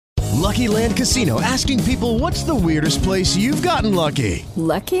Lucky Land Casino, asking people, what's the weirdest place you've gotten lucky?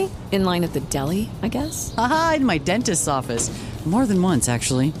 Lucky? In line at the deli, I guess? Aha, in my dentist's office. More than once,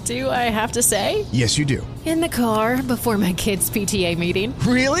 actually. Do I have to say? Yes, you do. In the car before my kids' PTA meeting.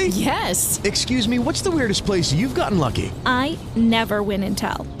 Really? Yes. Excuse me, what's the weirdest place you've gotten lucky? I never win and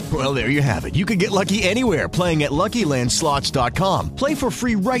tell. Well, there you have it. You can get lucky anywhere, playing at LuckyLandSlots.com. Play for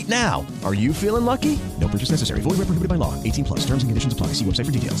free right now. Are you feeling lucky? No purchase necessary. Void where prohibited by law. 18 plus. Terms and conditions apply. See website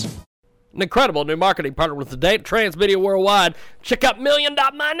for details. An incredible new marketing partner with today, Transmedia Worldwide. Check out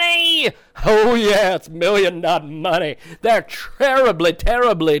Million.Money. Oh, yeah, it's Million.Money. They're terribly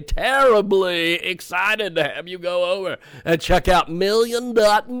excited to have you go over and check out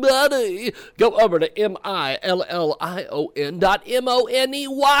Million.Money. Go over to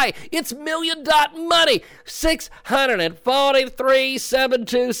MILLION.MONEY. It's Million.Money.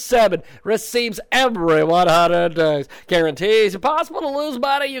 643,727. Receives every 100 days. Guarantees impossible to lose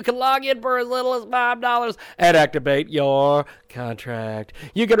money. You can log in for as little as $5 and activate your contract.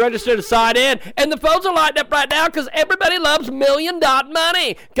 You can register to sign in, and the phones are lighting up right now because everybody loves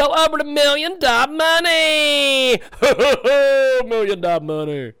Million.Money. Go over to Million.Money.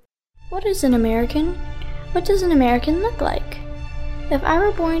 Million.Money. What is an American? What does an American look like? If I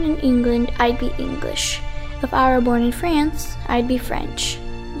were born in England, I'd be English. If I were born in France, I'd be French.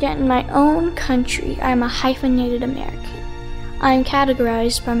 Yet in my own country, I'm a hyphenated American. I am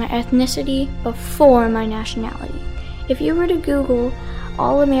categorized by my ethnicity before my nationality. If you were to Google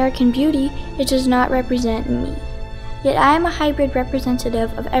All American Beauty, it does not represent me. Yet I am a hybrid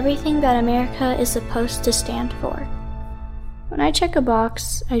representative of everything that America is supposed to stand for. When I check a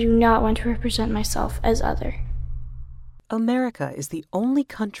box, I do not want to represent myself as other. America is the only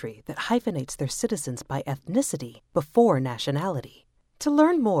country that hyphenates their citizens by ethnicity before nationality. To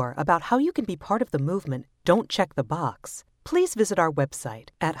learn more about how you can be part of the movement, Don't Check the Box, please visit our website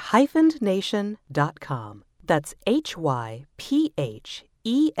at hyphened.com. That's HYPHENED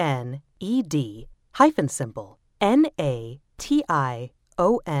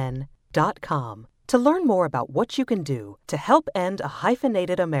NATION.com to learn more about what you can do to help end a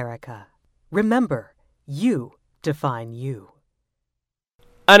hyphenated America. Remember, you define you.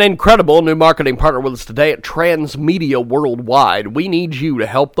 An incredible new marketing partner with us today at Transmedia Worldwide. We need you to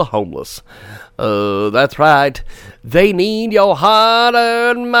help the homeless. That's right. They need your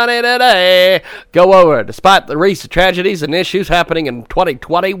hard-earned money today. Go over. Despite the recent tragedies and issues happening in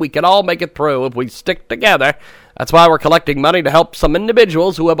 2020, we can all make it through if we stick together. That's why we're collecting money to help some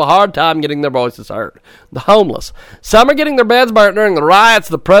individuals who have a hard time getting their voices heard. The homeless. Some are getting their beds burnt during the riots,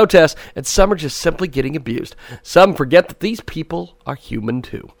 the protests, and some are just simply getting abused. Some forget that these people are human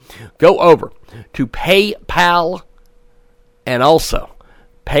too. Go over to PayPal and also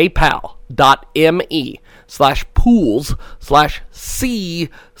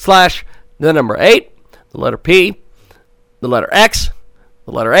paypal.me/pools/C/8, the letter P, the letter X,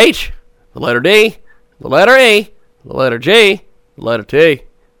 the letter H, the letter D, the letter E, the letter G, the letter T,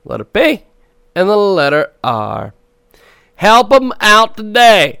 the letter P, and the letter R. Help them out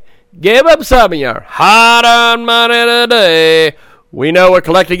today. Give them some of your hard-earned money today. We know we're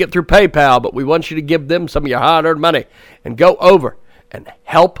collecting it through PayPal, but we want you to give them some of your hard-earned money. And go over and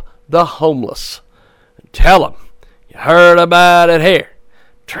help the homeless. And tell them you heard about it here.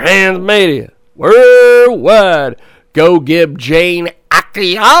 Transmedia Worldwide. Go give Jane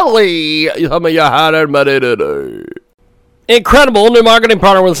Acciali some of your hard-earned money today. Incredible new marketing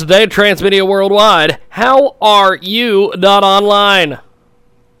partner with us today, Transmedia Worldwide. How are you online?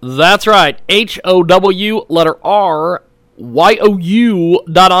 That's right, HOW letter R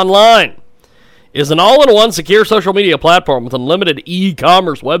YOU.online is an all-in-one secure social media platform with unlimited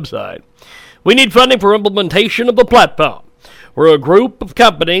e-commerce website. We need funding for implementation of the platform. We're a group of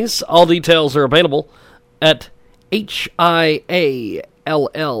companies. All details are available at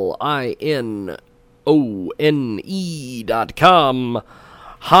HIALLINONE.com.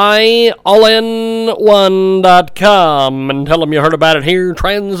 HiAllInOne.com, and tell them you heard about it here,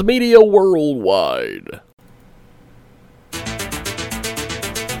 Transmedia Worldwide.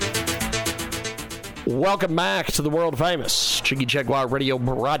 Welcome back to the world-famous Jiggy Jaguar radio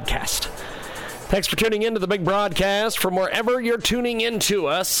broadcast. Thanks for tuning in to the big broadcast from wherever you're tuning in to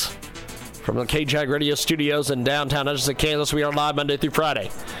us. From the KJAG Radio Studios in downtown Edgerton, Kansas, we are live Monday through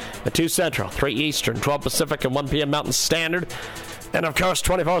Friday at 2 Central, 3 Eastern, 12 Pacific, and 1 p.m. Mountain Standard. And, of course,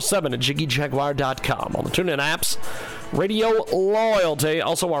 24/7 at JiggyJaguar.com. On the TuneIn apps, Radio Loyalty.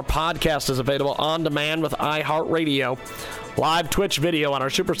 Also, our podcast is available on demand with iHeartRadio. Live Twitch video on our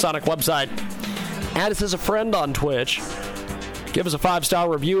Supersonic website. Add us as a friend on Twitch. Give us a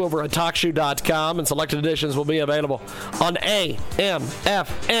 5-star review over at TalkShoe.com, and selected editions will be available on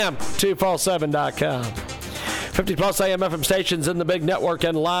AMFM247.com. 50-plus AM/FM stations in the big network,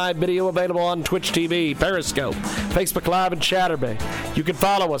 and live video available on Twitch TV, Periscope, Facebook Live, and Chatterbait. You can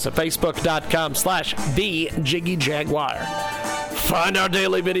follow us at Facebook.com/TheJiggyJaguar. Find our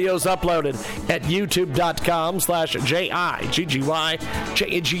daily videos uploaded at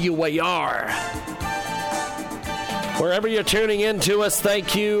YouTube.com/JIGGYJAGUAR. Wherever you're tuning in to us,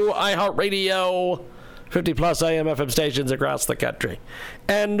 thank you, iHeartRadio. 50-plus AM/FM stations across the country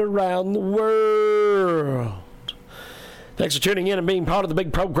and around the world. Thanks for tuning in and being part of the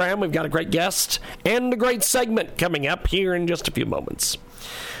big program. We've got a great guest and a great segment coming up here in just a few moments.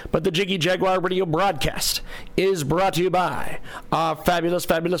 But the Jiggy Jaguar radio broadcast is brought to you by our fabulous,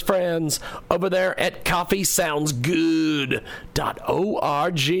 fabulous friends over there at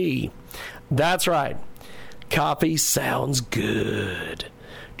coffeesoundsgood.org. That's right. Coffee sounds good.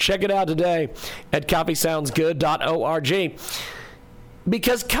 Check it out today at coffeesoundsgood.org,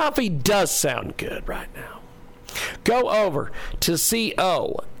 because coffee does sound good right now. Go over to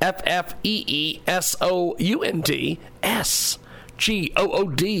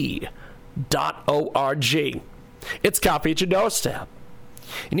coffeesoundsgood.org. It's coffee at your doorstep.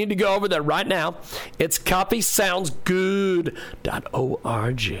 You need to go over there right now. It's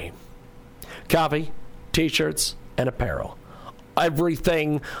coffeesoundsgood.org. Coffee, t-shirts, and apparel.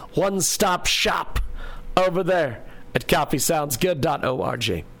 Everything, one-stop shop over there at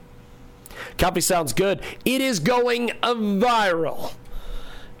coffeesoundsgood.org. Coffee Sounds Good. It is going viral,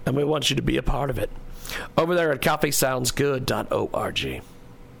 and we want you to be a part of it over there at coffeesoundsgood.org.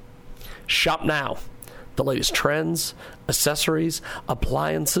 Shop now. The latest trends, accessories,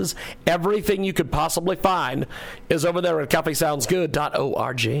 appliances, everything you could possibly find is over there at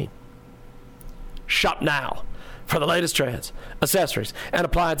coffeesoundsgood.org. Shop now for the latest trends, accessories, and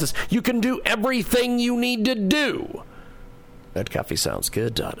appliances. You can do everything you need to do at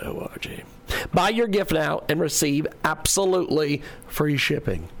coffeesoundsgood.org. Buy your gift now and receive absolutely free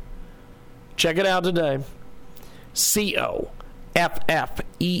shipping. Check it out today.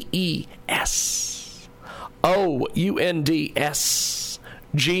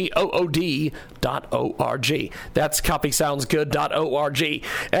 COFFEESOUNDSGOOD.org. That's coffeesoundsgood.org.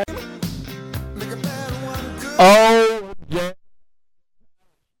 Oh, yeah.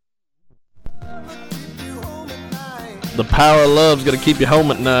 The power of love's going to keep you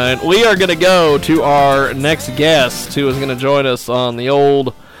home at night. We are going to go to our next guest, who is going to join us on the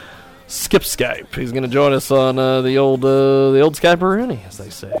old Skip Skype. He's going to join us on the old Skype-a-rooney, as they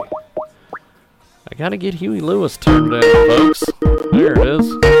say. I got to get Huey Lewis turned down, folks. There it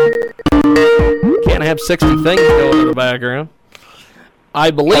is. Can't have 60 things going in the background.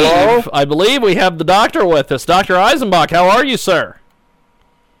 I believe we have the doctor with us. Dr. Eisenbach, how are you, sir?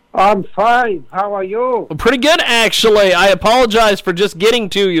 I'm fine. How are you? Pretty good, actually. I apologize for just getting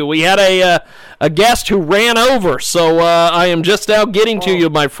to you. We had a guest who ran over, so I am just now getting to you,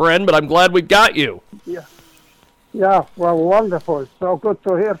 my friend, but I'm glad we've got you. Yeah, well, wonderful. So good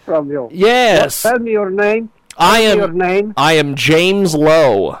to hear from you. Yes. Well, tell me your name. I am James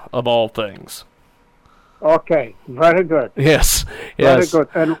Lowe, of all things. Okay, very good. Yes. Very good.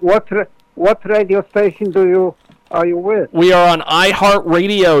 And what radio station are you with? We are on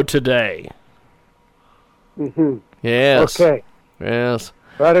iHeartRadio today. Mm-hmm. Yes. Okay. Yes.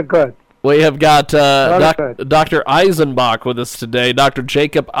 Very good. We have got Dr. Eisenbach with us today, Dr.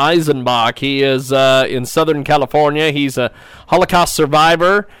 Jacob Eisenbach. He is in Southern California. He's a Holocaust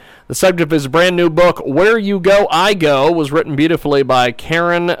survivor. The subject of his brand new book, Where You Go, I Go, was written beautifully by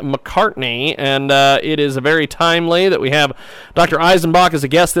Karen McCartney, and it is very timely that we have Dr. Eisenbach as a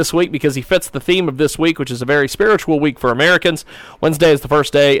guest this week because he fits the theme of this week, which is a very spiritual week for Americans. Wednesday is the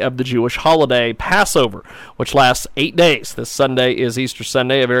first day of the Jewish holiday, Passover, which lasts 8 days. This Sunday is Easter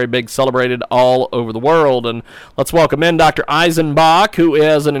Sunday, a very big celebrated all over the world. And let's welcome in Dr. Eisenbach, who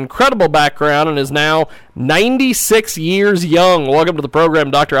has an incredible background and is now 96 years young. Welcome to the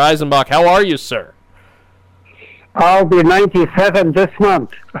program, Dr. Eisenbach. How are you, sir? I'll be 97 this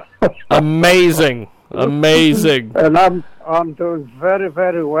month. Amazing. And I'm doing very,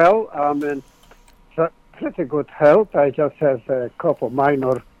 very well. I'm in pretty good health. I just have a couple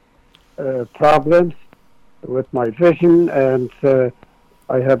minor problems with my vision, and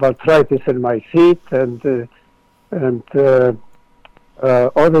I have arthritis in my feet, and other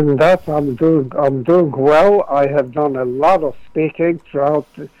than that, I'm doing well. I have done a lot of speaking throughout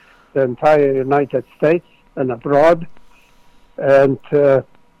the entire United States and abroad, and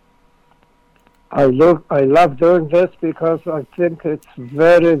I love doing this because I think it's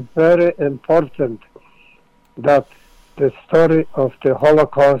very, very important that the story of the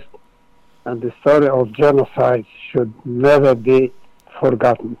Holocaust and the story of genocide should never be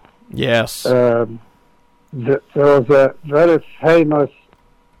forgotten. Yes. There was a very famous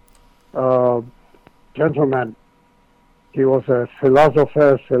gentleman. He was a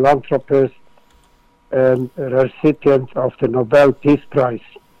philosopher, philanthropist, and a recipient of the Nobel Peace Prize.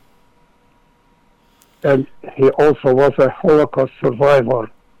 And he also was a Holocaust survivor.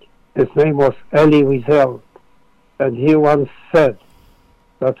 His name was Elie Wiesel. And he once said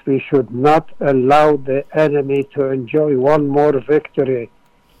that we should not allow the enemy to enjoy one more victory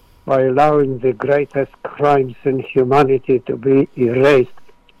by allowing the greatest crimes in humanity to be erased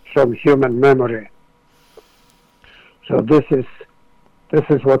from human memory. So this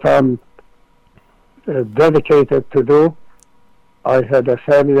is what I'm dedicated to do. I had a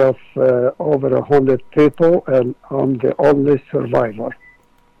family of over 100 people, and I'm the only survivor.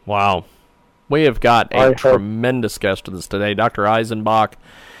 Wow. We have got a tremendous guest with us today. Dr. Eisenbach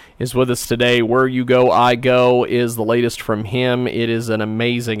is with us today. Where You Go, I Go is the latest from him. It is an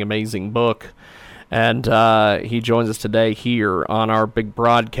amazing, amazing book. And he joins us today here on our big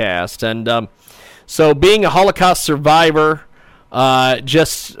broadcast. And so being a Holocaust survivor,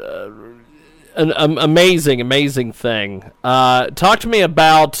 just an amazing, amazing thing. Talk to me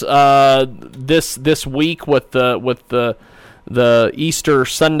about this week with the Easter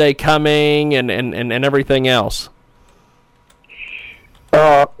Sunday coming and everything else.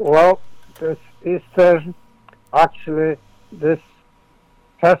 Well, this Easter, actually, this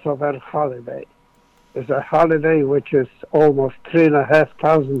Passover holiday is a holiday which is almost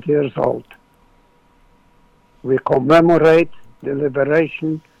 3,500 years old. We commemorate the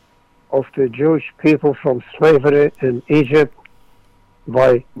liberation of the Jewish people from slavery in Egypt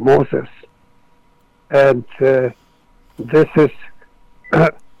by Moses. And this is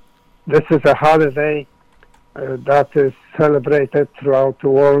a holiday that is celebrated throughout the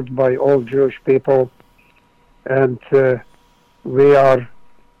world by all Jewish people, and we are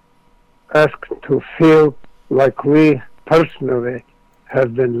asked to feel like we personally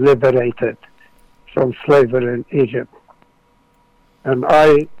have been liberated from slavery in Egypt. And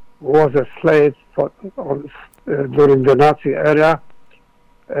I was a slave during the Nazi era,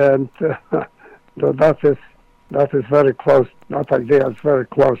 and that is very close. That idea is very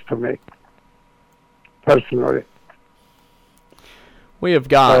close to me, personally. We have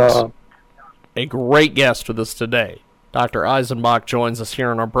got a great guest with us today. Dr. Eisenbach joins us here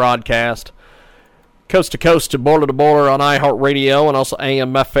on our broadcast, coast to coast, border to border on iHeartRadio and also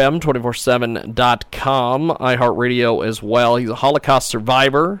AM/FM 247.com, iHeartRadio as well. He's a Holocaust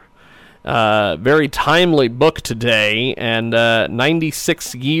survivor. Very timely book today, and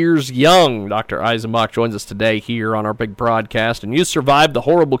 96 years young. Dr. Eisenbach joins us today here on our big broadcast. And you survived the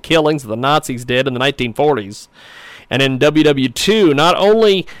horrible killings that the Nazis did in the 1940s. And in WW2, not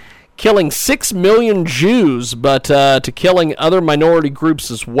only killing 6 million Jews, but to killing other minority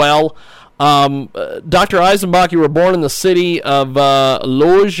groups as well. Dr. Eisenbach, you were born in the city of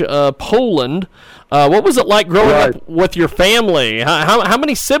Lodz, Poland. What was it like growing up with your family? How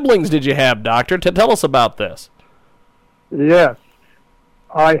many siblings did you have, Doctor? Tell us about this. Yes,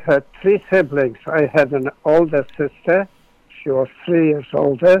 I had 3 siblings. I had an older sister. She was 3 years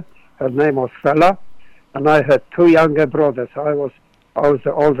older. Her name was Fela. And I had 2 younger brothers. I was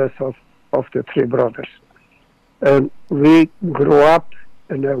the oldest of the 3 brothers. And we grew up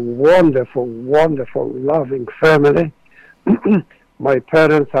in a wonderful, wonderful, loving family. My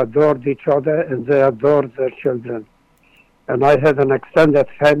parents adored each other, and they adored their children. And I had an extended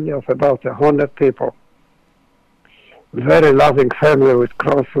family of about 100 people. Very loving family with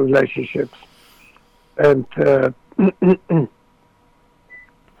close relationships. And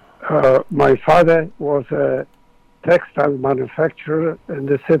my father was a textile manufacturer in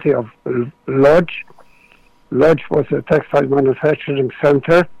the city of Lodz. Lodz was a textile manufacturing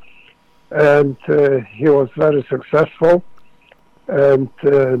center, and he was very successful. And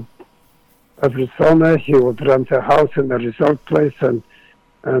every summer he would rent a house in a resort place, and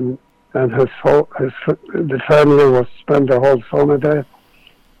the family would spend the whole summer there.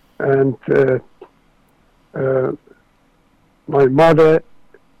 And my mother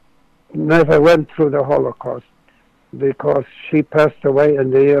never went through the Holocaust because she passed away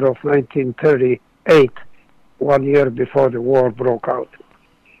in the year of 1938, 1 year before the war broke out.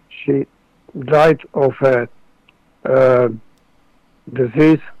 She died of a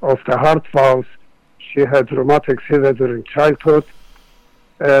disease of the heart valves. She had rheumatic fever during childhood,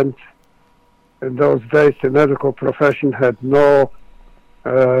 and in those days the medical profession had no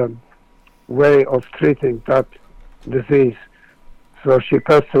way of treating that disease. So she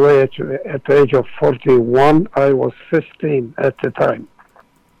passed away at the age of 41. I was 15 at the time.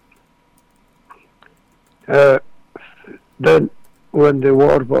 Then, when the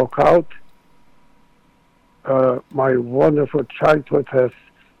war broke out, my wonderful childhood has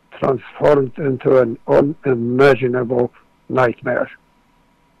transformed into an unimaginable nightmare.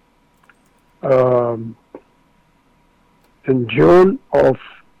 In June of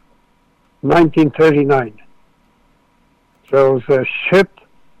 1939, there was a ship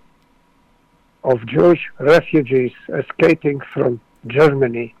of Jewish refugees escaping from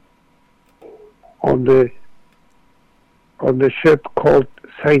Germany on the ship called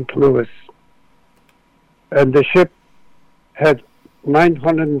St. Louis. And the ship had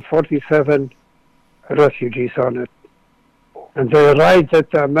 947 refugees on it. And they arrived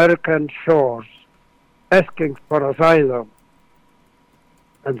at the American shores asking for asylum.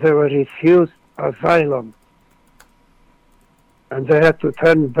 And they were refused asylum. And they had to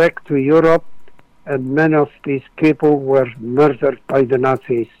turn back to Europe, and many of these people were murdered by the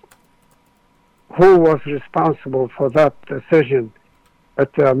Nazis. Who was responsible for that decision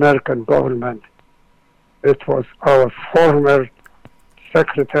at the American government? It was our former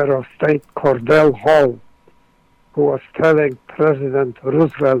Secretary of State, Cordell Hull, who was telling President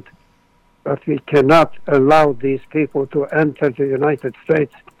Roosevelt that we cannot allow these people to enter the United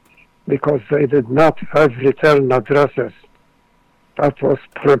States because they did not have return addresses. That was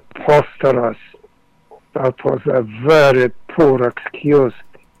preposterous. That was a very poor excuse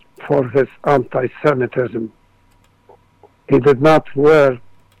for his anti-Semitism. He did not wear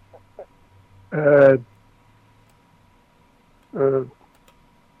the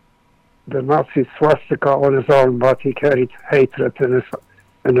Nazi swastika on his arm, but he carried hatred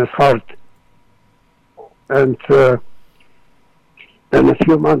in his heart. And then a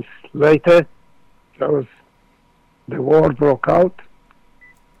few months later, the war broke out,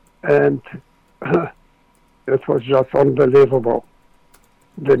 and it was just unbelievable.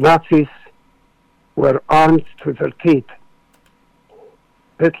 The Nazis were armed to their teeth.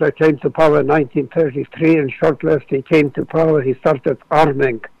 Hitler came to power in 1933, and shortly after he came to power, he started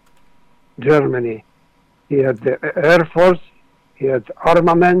arming Germany. He had the Air Force, he had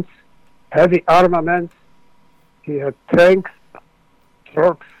armaments, heavy armaments, he had tanks,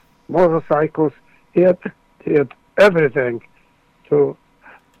 trucks, motorcycles, he had everything to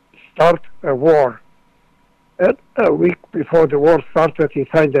start a war. And a week before the war started, he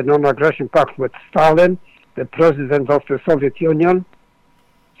signed a non-aggression pact with Stalin, the president of the Soviet Union.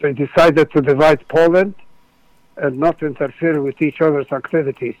 So he decided to divide Poland and not interfere with each other's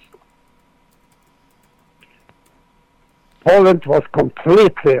activities. Poland was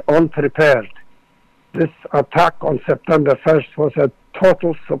completely unprepared. This attack on September 1st was a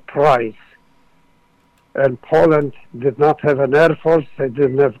total surprise. And Poland did not have an air force, they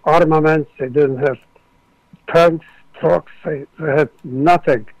didn't have armaments, they didn't have tanks, trucks, they had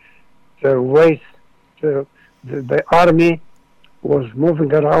nothing. The army was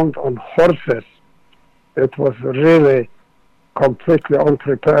moving around on horses. It was really completely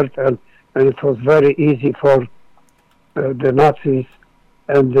unprepared, and it was very easy for the Nazis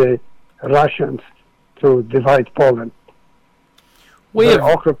and the Russians to divide Poland. They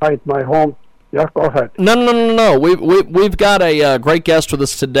occupied my home. Yeah, go ahead. No. We've got a great guest with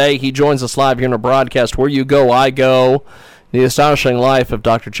us today. He joins us live here in a broadcast. Where you go, I go. The Astonishing Life of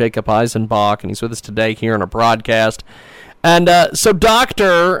Dr. Jacob Eisenbach, and he's with us today here in a broadcast. And so,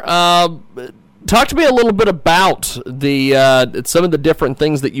 Doctor, talk to me a little bit about some of the different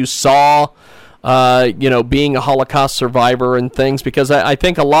things that you saw, being a Holocaust survivor and things, because I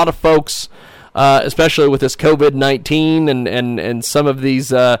think a lot of folks, especially with this COVID-19 and some of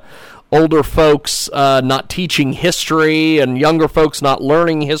these older folks not teaching history and younger folks not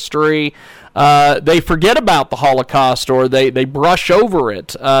learning history, they forget about the Holocaust or they brush over it.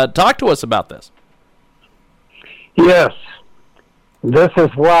 Talk to us about this. Yes, this is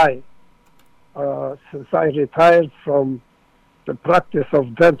why, since I retired from the practice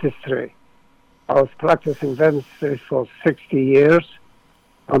of dentistry, I was practicing dentistry for 60 years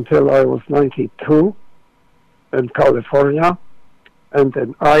until I was 92 in California and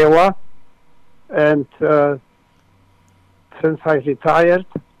in Iowa. And since I retired,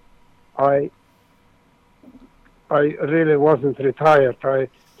 I really wasn't retired. I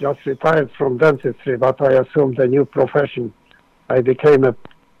just retired from dentistry, but I assumed a new profession. I became a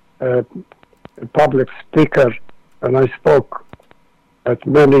public speaker, and I spoke at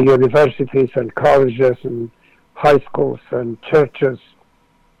many universities and colleges and high schools and churches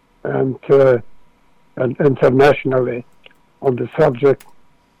and internationally on the subject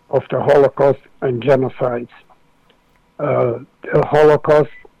of the Holocaust and genocides. the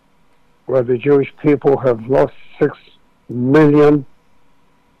Holocaust, where the Jewish people have lost 6 million,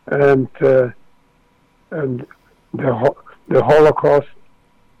 and the Holocaust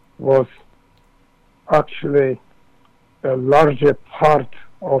was actually a larger part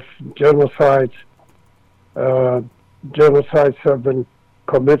of genocides. Genocides have been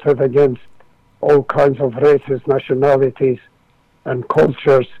committed against all kinds of races, nationalities, and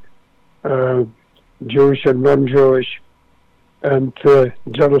cultures, Jewish and non-Jewish, and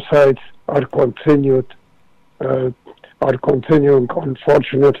genocides are continuing,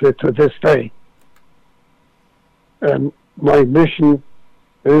 unfortunately, to this day. And my mission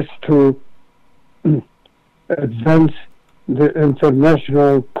is to advance the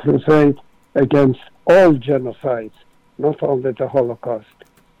international crusade against all genocides, not only the Holocaust.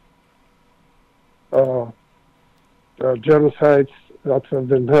 Genocides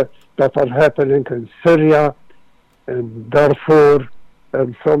that are happening in Syria, in Darfur,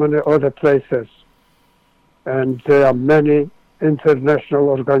 and so many other places. And there are many international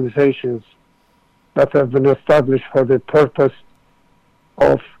organizations that have been established for the purpose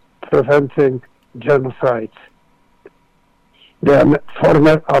of preventing genocides. The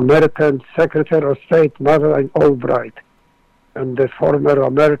former American Secretary of State, Madeleine Albright, and the former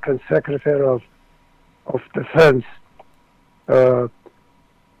American Secretary of Defense,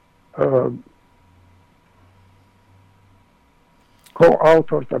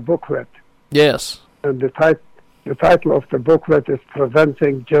 co-authored a booklet. Yes. And the title of the booklet is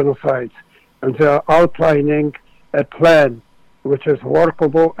Preventing Genocides. And they are outlining a plan which is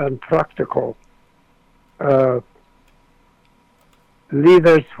workable and practical.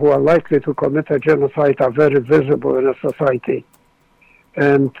 Leaders who are likely to commit a genocide are very visible in a society.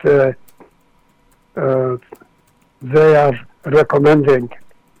 And they are recommending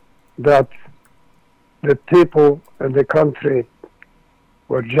that the people in the country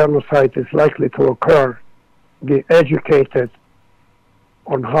where genocide is likely to occur be educated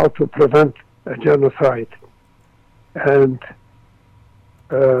on how to prevent a genocide. And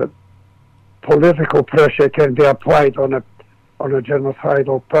political pressure can be applied on a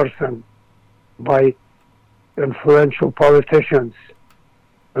genocidal person by influential politicians.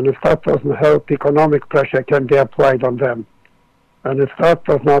 And if that doesn't help, economic pressure can be applied on them. And if that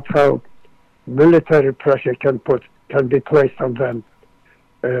does not help, military pressure can be placed on them.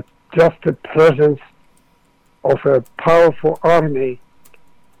 Just the presence of a powerful army,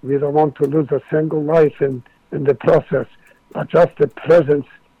 we don't want to lose a single life in the process, but just the presence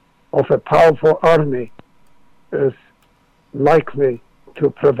of a powerful army is likely to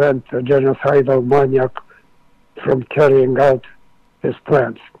prevent a genocidal maniac from carrying out his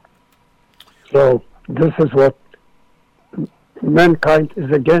plans. So this is what mankind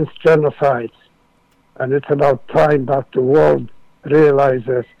is against genocides, and it's about time that the world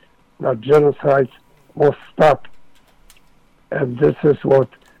realizes that genocides must stop. And this is what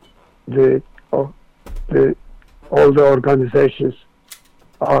all the organizations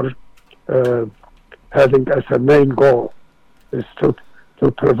are having as a main goal, is to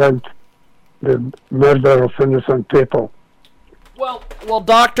prevent the murder of innocent people. Well,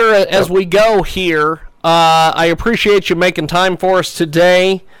 Doctor, as we go here, I appreciate you making time for us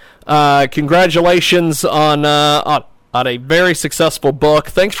today. Congratulations on a very successful book.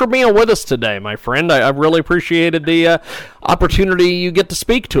 Thanks for being with us today, my friend. I really appreciated the opportunity you get to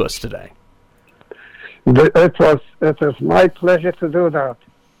speak to us today. It was my pleasure to do that.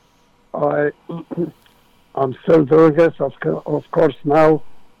 I'm still doing this, of course, now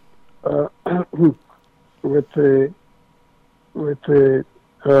with the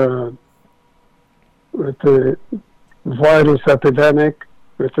virus epidemic,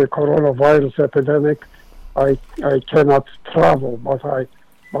 with the coronavirus epidemic. I cannot travel,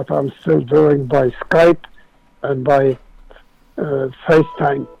 but I'm still doing by Skype and by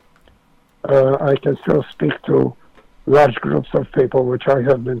FaceTime. I can still speak to large groups of people, which I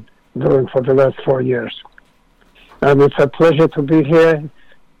have been doing for the last 4 years. And it's a pleasure to be here,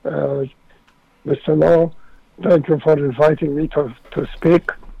 Mr. Law. Thank you for inviting me to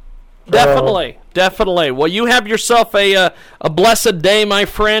speak. Definitely. Well, you have yourself a blessed day, my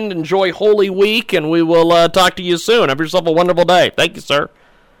friend. Enjoy Holy Week, and we will talk to you soon. Have yourself a wonderful day. Thank you, sir.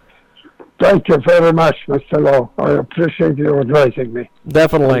 Thank you very much, Mr. Law. I appreciate you inviting me.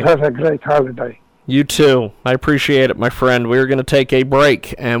 Definitely. And have a great holiday. You too. I appreciate it, my friend. We're going to take a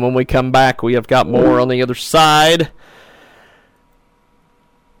break, and when we come back, we have got more on the other side.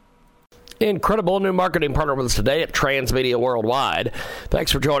 Incredible new marketing partner with us today at Transmedia Worldwide.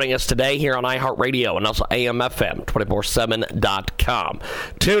 Thanks for joining us today here on iHeartRadio and also AMFM247.com.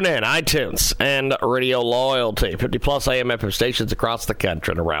 Tune in, iTunes, and Radio Loyalty. 50-plus AM/FM stations across the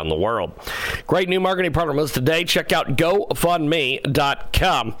country and around the world. Great new marketing partner with us today. Check out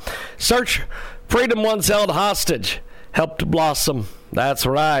GoFundMe.com. Search Freedom Once Held Hostage. Help to Blossom. That's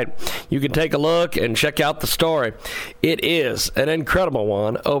right. You can take a look and check out the story. It is an incredible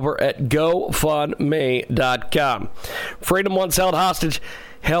one over at GoFundMe.com. Freedom Once Held Hostage.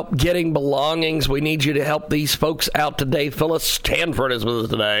 Help getting belongings. We need you to help these folks out today. Phyllis Stanford is with us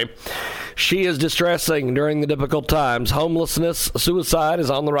today. She is distressing during the difficult times. Homelessness, suicide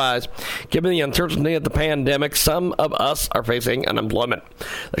is on the rise. Given the uncertainty of the pandemic, some of us are facing unemployment.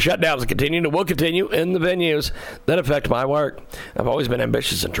 The shutdowns continue and will continue in the venues that affect my work. I've always been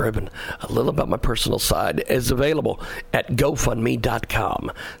ambitious and driven. A little about my personal side is available at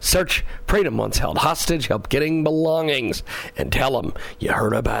GoFundMe.com. Search Freedom Once Held Hostage, help getting belongings, and tell them you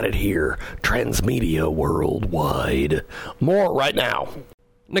heard about it here. Transmedia Worldwide. More right now.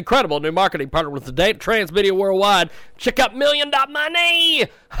 An incredible new marketing partner with the date, Transmedia Worldwide. Check out Million Dot Money.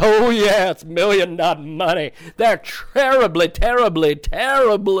 Oh, yeah, it's Million Dot Money. They're terribly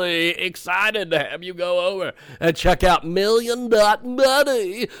excited to have you go over and check out Million Dot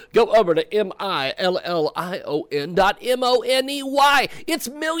Money. Go over to MILLION.MONEY. It's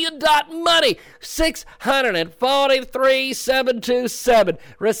Million Dot Money. 643,727.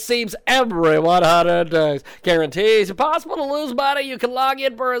 Receives every 100 days. Guarantees impossible to lose money. You can log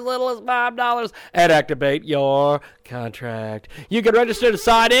in for as little as $5 and activate your contract. You can register to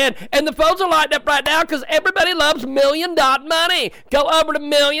sign in, and the phones are lighting up right now because everybody loves Million Dot Money. Go over to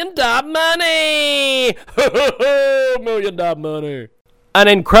Million Dot Money. Million Dot Money. An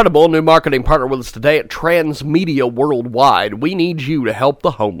incredible new marketing partner with us today at Transmedia Worldwide. We need you to help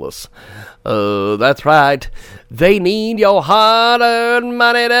the homeless. That's right. They need your hard-earned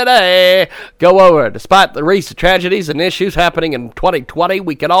money today. Go over. Despite the recent tragedies and issues happening in 2020,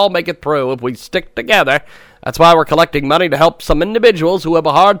 we can all make it through if we stick together. That's why we're collecting money to help some individuals who have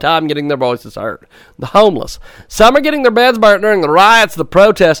a hard time getting their voices heard. The homeless. Some are getting their beds burnt during the riots, the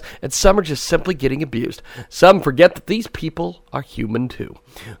protests, and some are just simply getting abused. Some forget that these people are human too.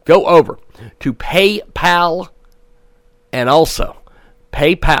 Go over to PayPal and also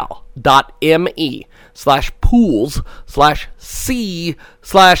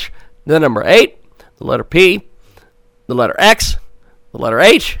paypal.me/pools/C/8, the letter P, the letter X, the letter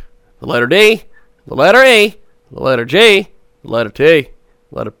H, the letter D, the letter E, the letter G, the letter T,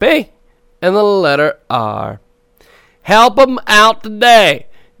 the letter P, and the letter R. Help them out today.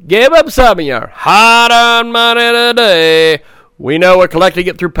 Give them some of your hard-earned money today. We know we're collecting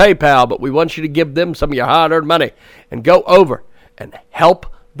it through PayPal, but we want you to give them some of your hard-earned money. And go over and help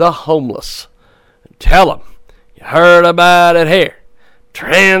the homeless. And tell them you heard about it here.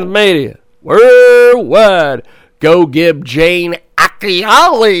 Transmedia Worldwide. Go give Jane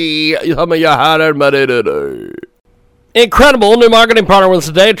Acciali some of your hard-earned money today. Incredible new marketing partner with us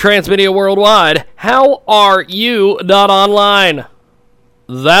today, Transmedia Worldwide. How are you? Online.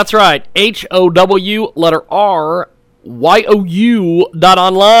 That's right.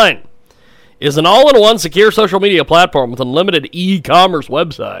 HOW_RYOU.online is an all-in-one secure social media platform with unlimited e-commerce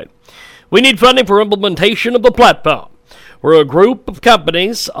website. We need funding for implementation of the platform. We're a group of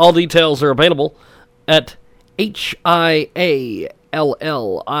companies. All details are available at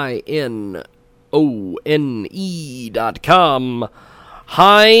HIALLINONE.com.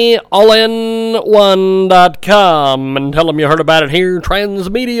 HiAllIn1.com, and tell them you heard about it here,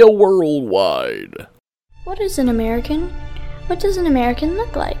 Transmedia Worldwide. What is an American? What does an American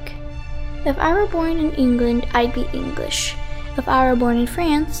look like? If I were born in England, I'd be English. If I were born in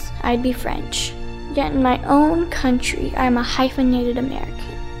France, I'd be French. Yet in my own country, I'm a hyphenated American.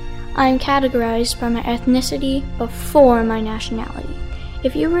 I am categorized by my ethnicity before my nationality.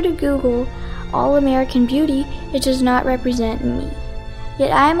 If you were to Google All American Beauty, it does not represent me.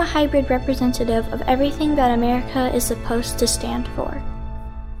 Yet I am a hybrid representative of everything that America is supposed to stand for.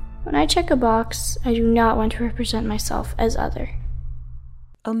 When I check a box, I do not want to represent myself as other.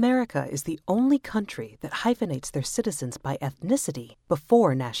 America is the only country that hyphenates their citizens by ethnicity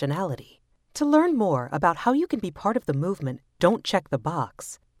before nationality. To learn more about how you can be part of the movement, don't check the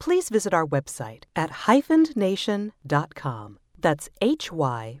box. Please visit our website at hyphened.com. That's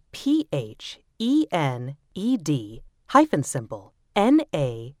HYPHENED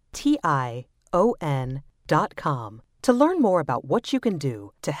NATION.com to learn more about what you can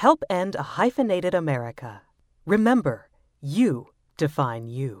do to help end a hyphenated America. Remember, you define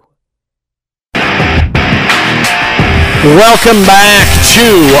you. Welcome back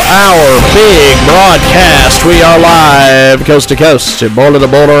to our big broadcast. We are live coast to coast, border to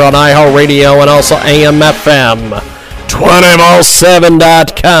border on iHeartRadio and also AM/FM,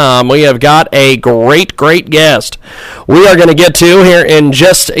 247.com. We have got a great guest we are going to get to here in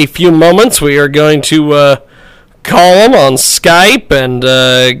just a few moments. We are going to call him on Skype and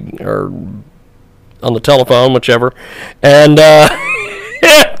or on the telephone, whichever, and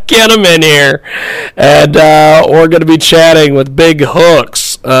get him in here, and we're going to be chatting with Big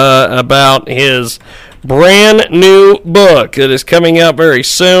Hookz about his brand new book that is coming out very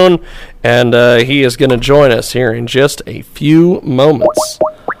soon, and he is going to join us here in just a few moments.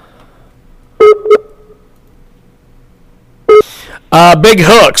 Big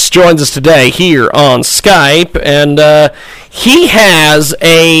Hookz joins us today here on Skype, and he has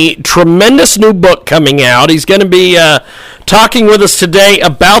a tremendous new book coming out. He's going to be talking with us today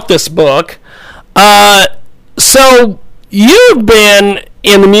about this book. So you've been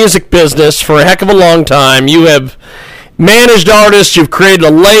in the music business for a heck of a long time. You have managed artists, you've created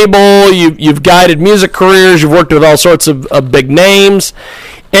a label, you've guided music careers, you've worked with all sorts of big names,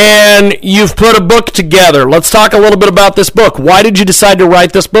 and you've put a book together. Let's talk a little bit about this book. Why did you decide to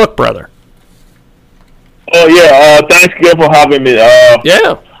write this book, brother? Oh, yeah. Thanks again for having me.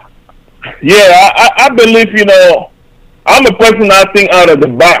 Yeah, I believe, I'm a person that think out of the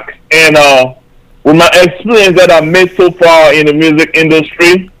box. And with my experience that I've made so far in the music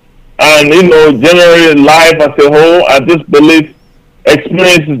industry and, generally life as a whole, I just believe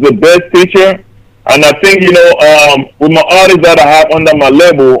experience is the best teacher. And I think, with my artists that I have under my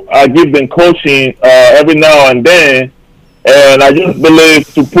label, I give them coaching every now and then. And I just believe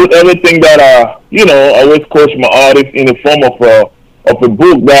to put everything that I always coach my artists in the form of a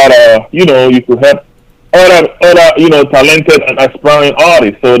book that, you could help other talented and aspiring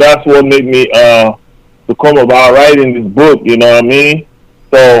artists. So that's what made me to come about writing this book, you know what I mean?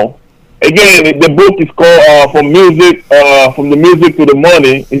 So, again, the book is called From the Music to the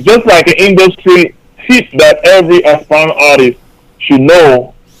Money. It's just like an industry tip that every aspiring artist should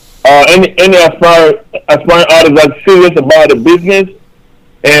know. Any aspiring artist that's serious about the business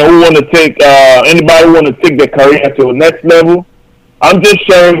and who want to take anybody who want to take their career to the next level. I'm just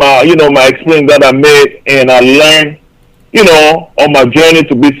sharing my experience that I made and I learned, on my journey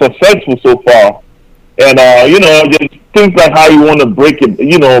to be successful so far. And just things like how you want to break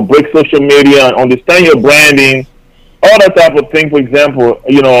break social media and understand your branding, all that type of thing. For example,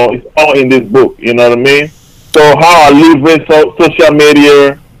 it's all in this book. You know what I mean? So how I leverage social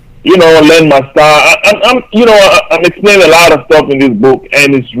media. Learn my style. I'm explaining a lot of stuff in this book,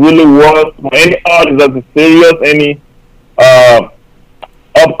 and it's really worth for any artist that's serious, any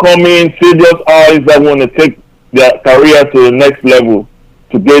upcoming serious artists that want to take their career to the next level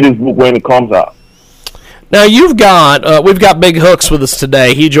to get this book when it comes out. Now we've got Big Hookz with us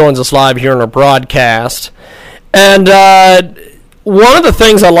today. He joins us live here on our broadcast, and one of the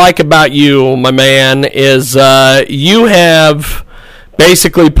things I like about you, my man, is you have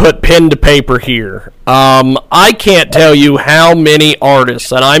basically put pen to paper here. I can't tell you how many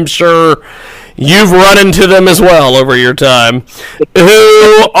artists, and I'm sure you've run into them as well over your time,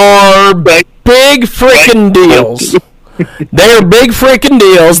 who are big freaking deals. They are big freaking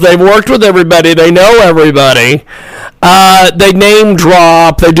deals. They've worked with everybody. They know everybody. They name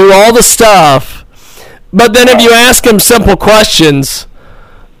drop. They do all the stuff. But then if you ask them simple questions,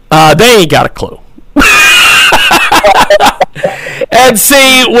 they ain't got a clue. And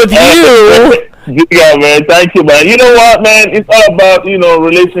see, with you, yeah, man, thank you, man. You know what, man? It's all about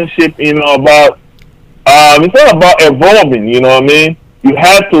relationship. About it's all about evolving. You know what I mean? You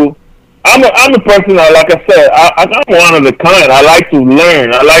have to. I'm a person that, like I said, I'm one of the kind. I like to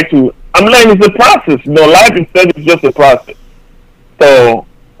learn. I'm learning. It's a process. Life itself is just a process. So,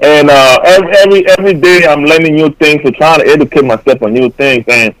 and every day I'm learning new things. So trying to educate myself on new things.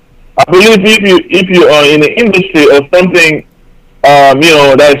 And I believe if you are in the industry or something,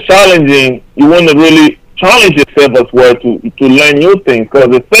 that is challenging, you want to really challenge yourself as well to learn new things. Because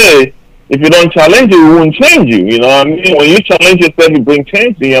they say, if you don't challenge it won't change you. You know what I mean? When you challenge yourself, you bring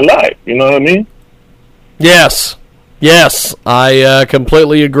change in your life. You know what I mean? Yes, I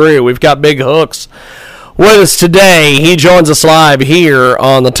completely agree. We've got Big Hookz with us today. He joins us live here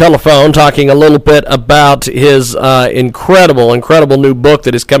on the telephone, talking a little bit about his incredible new book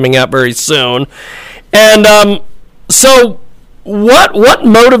that is coming out very soon. And so, what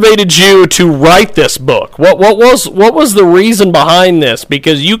motivated you to write this book? What was the reason behind this?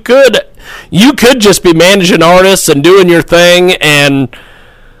 Because you could just be managing artists and doing your thing and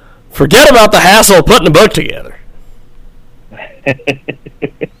forget about the hassle of putting a book together.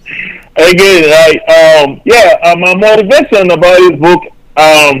 Hey, Again, my motivation about this book,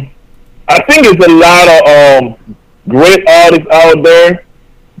 I think it's a lot of great artists out there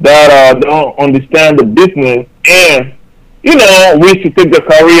that don't understand the business and, wish to take their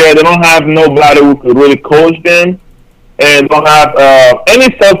career. They don't have nobody who could really coach them and don't have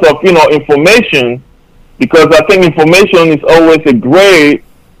any sort of, information, because I think information is always a great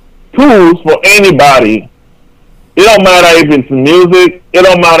tool for anybody. It don't matter if it's music. It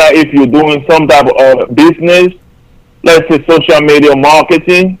don't matter if you're doing some type of business, let's say social media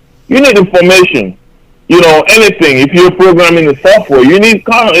marketing. You need information. Anything. If you're programming the software, you need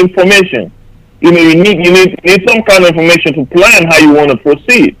kind of information. You need some kind of information to plan how you want to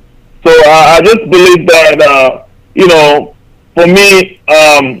proceed. So I just believe that for me,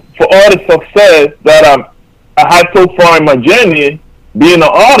 for all the success that I had so far in my journey, being an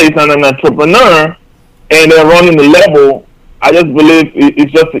artist and an entrepreneur, and then running the level, I just believe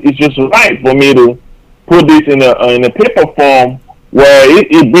it's just right for me to put this in a paper form where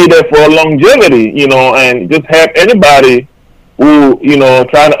it be there for longevity, and just help anybody who,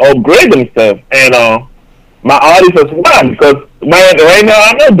 trying to upgrade themselves. And my artists as well, because right now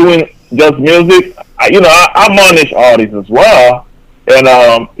I'm not doing just music. I manage artists as well. And,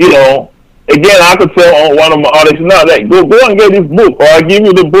 again, I could tell one of my artists, no, go and get this book, or I'll give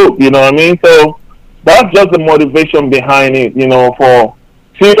you the book, you know what I mean? So that's just the motivation behind it, for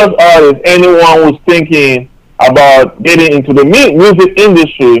serious artists, anyone who's thinking about getting into the music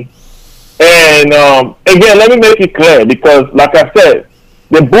industry. And again, let me make it clear, because like I said,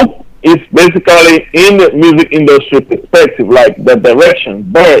 the book is basically in the music industry perspective, like the direction.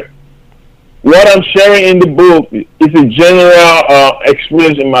 But what I'm sharing in the book is a general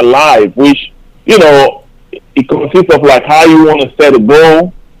experience in my life, which, it consists of like how you want to set a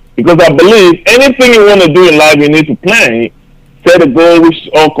goal. Because I believe anything you want to do in life, you need to plan. Set a goal, which is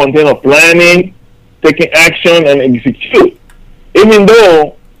all content of planning, taking action, and execute. Even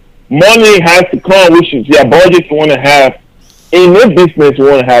though money has to come, which is your budget you want to have, in your business you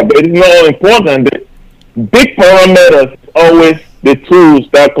want to have, but it's not important. The big parameters is always the tools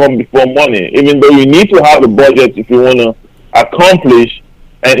that come before money. Even though you need to have a budget if you want to accomplish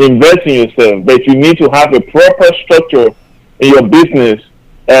and invest in yourself, but you need to have a proper structure in your business,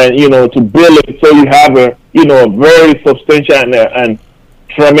 and to build it so you have a very substantial and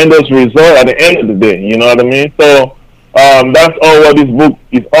tremendous result at the end of the day. You know what I mean? So that's all what this book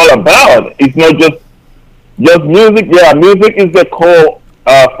is all about. It's not just music. Yeah, music is the core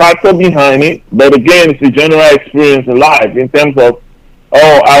factor behind it, but again, it's a general experience in life in terms of,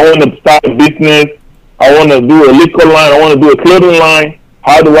 I want to start a business, I want to do a liquor line, I want to do a clothing line.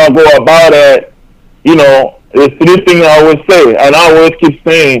 How do I go about it? There's three things I always say, and I always keep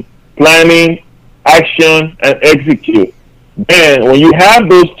saying: planning, action, and execute. Then, when you have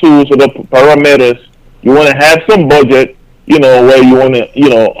those tools or the parameters, you want to have some budget, where you want to,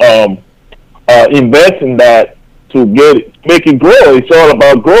 invest in that to make it grow. It's all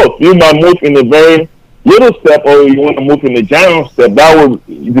about growth. You might move in a very little step, or you want to move in a giant step. That will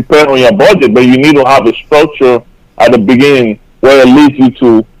depend on your budget, but you need to have a structure at the beginning where it leads you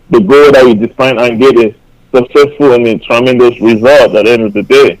to the goal that you define and get a successful and a tremendous result at the end of the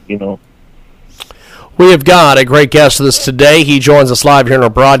day, We have got a great guest with us today. He joins us live here in our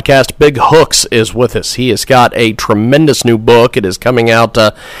broadcast. Big Hookz is with us. He has got a tremendous new book. It is coming out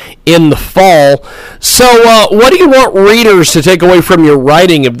in the fall. So what do you want readers to take away from your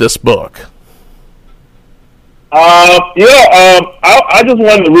writing of this book? I just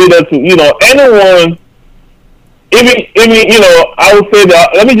want the reader to, anyone, even I would say that,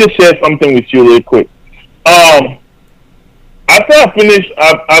 let me just share something with you real quick. After I finished,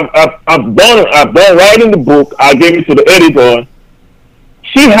 I've done writing the book. I gave it to the editor.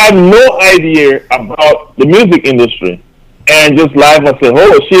 She had no idea about the music industry, and just live, I said,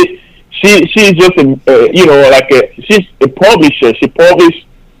 she's just she's a publisher. She published,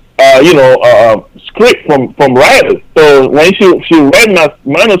 script from writers. So when she read my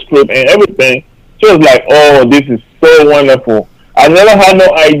manuscript and everything, she was like, "Oh, this is so wonderful. I never had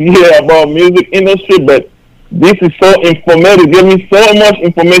no idea about music industry, but this is so informative. Give me so much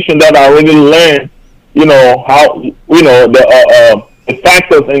information that I already learned, how, the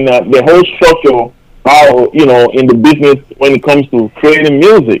factors in the whole structure, how, in the business when it comes to creating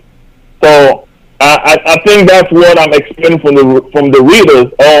music." So I think that's what I'm expecting from the readers,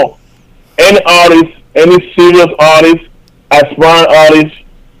 or any artist, any serious artist, aspiring artist.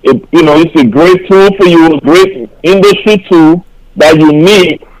 It's a great tool for you, a great industry tool that you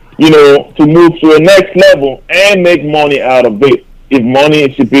need, to move to the next level and make money out of it. If money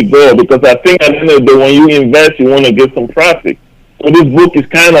is a big goal, because I think at the end of the day, when you invest, you want to get some profit. So this book is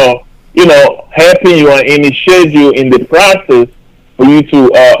kind of helping you and initiate you in the process for you to,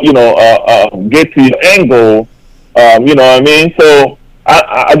 get to your end goal. You know what I mean? So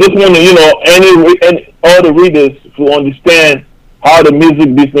I just want to, all the readers to understand how the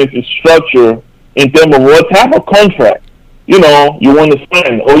music business is structured in terms of what type of contract, you want to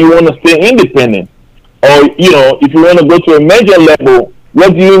sign, or you want to stay independent, or, if you want to go to a major level,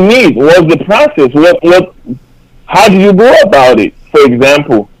 what do you need? What's the process? How do you go about it? For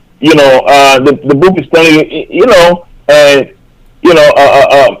example, the book is telling you,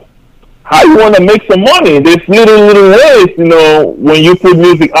 how you want to make some money. There's little ways, when you put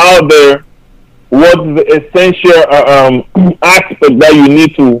music out there, what's the essential aspect that you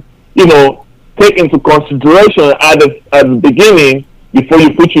need to, take into consideration at the beginning before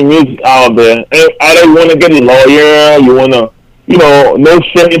you put your music out there. And either you want to get a lawyer, you want to, no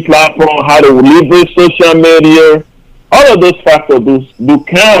sharing platform, how to leverage social media, all of those factors do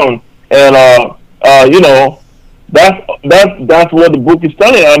count. And, that's what the book is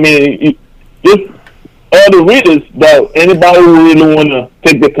telling. I mean, just all the readers, that anybody who really want to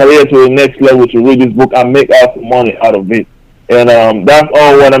take their career to the next level to read this book and make out some money out of it. And that's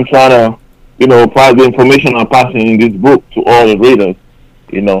all what I'm trying to, pass the information I'm passing in this book to all the readers,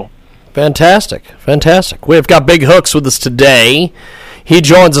 Fantastic. We've got Big Hookz with us today. He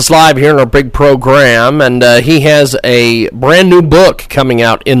joins us live here in our big program, and he has a brand new book coming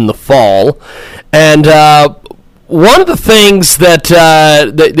out in the fall. And one of the things that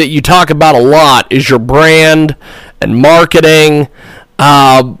you talk about a lot is your brand and marketing.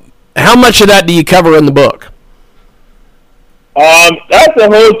 How much of that do you cover in the book? That's a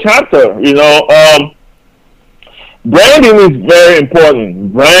whole chapter. Branding is very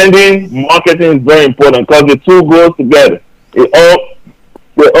important. Branding, marketing is very important because the two go together.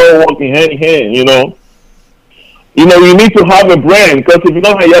 We're all working hand in hand. You need to have a brand, because if you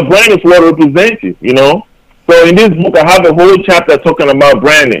don't have your brand, is what represents you. So in this book, I have a whole chapter talking about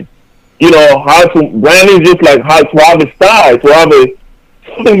branding. Branding is just like how to have a style, to have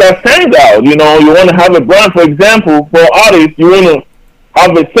something that stands out. You want to have a brand. For example, for artists, you want to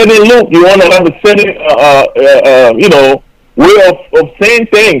have a certain look. You want to have a certain, way of saying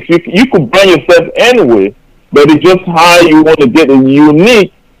things. You could brand yourself anyway, but it's just how you want to get a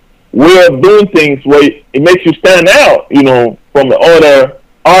unique way of doing things where it makes you stand out, from the other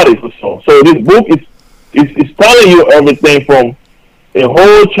artists or so. So this book is telling you everything from a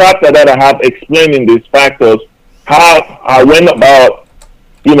whole chapter that I have explaining these factors, how I went about,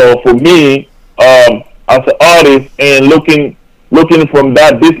 for me, as an artist, and looking from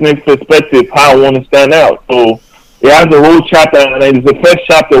that business perspective, how I want to stand out. So it has a whole chapter, and it's the first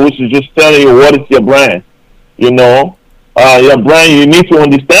chapter, which is just telling you what is your brand. Your brand, you need to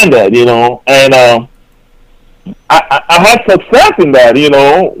understand that, and I had success in that, me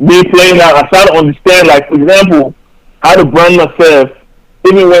playing that. I started to understand, like, for example, how to brand myself,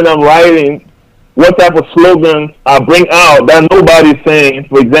 even when I'm writing, what type of slogans I bring out that nobody's saying.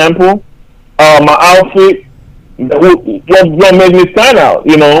 For example, my outfit, what made me stand out,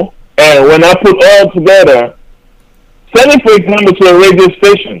 and when I put all together, sending, for example, to a radio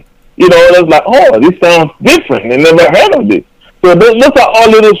station, it was like, oh, this sounds different. I never heard of this. So those are all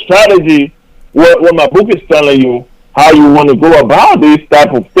little strategies what my book is telling you, how you want to go about this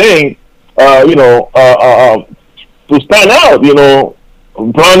type of thing, to stand out,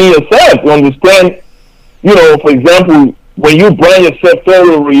 branding yourself, to understand, for example, when you brand yourself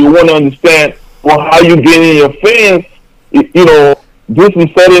thoroughly, you want to understand, how you getting your fans, this is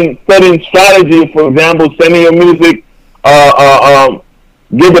setting strategy, for example, sending your music,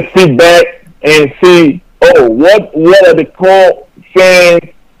 give the feedback and see, what are the core fans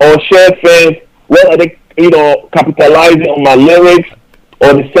or shared fans, what are they, capitalizing on my lyrics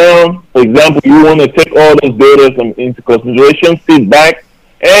or the sound. For example, you want to take all those data into consideration, feedback,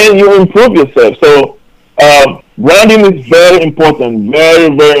 and you improve yourself. So branding is very important,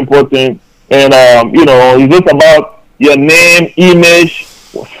 very, very important. And, it's just about your name, image,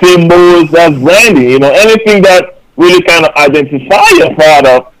 symbols, that's branding. Anything that really kind of identify your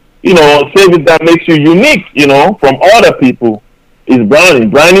product, service that makes you unique, from other people, is branding.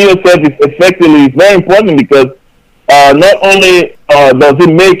 Branding yourself is effectively very important because not only does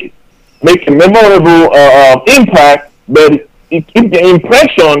it make a memorable impact, but it keeps the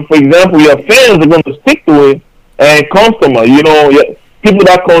impression. For example, your fans are going to stick to it, and customers, people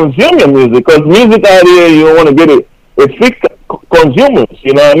that consume your music, because music out here, you don't want to get a fixed consumers,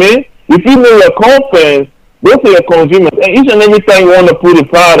 you know what I mean? If you know your core fans, those are your consumers, and each and every time you want to put a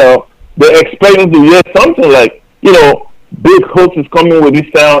product, they're expecting to hear something like, Big Hookz is coming with this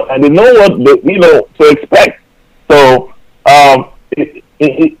sound, and they know what to expect. So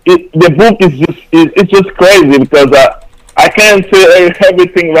the book is it's just crazy because I can't say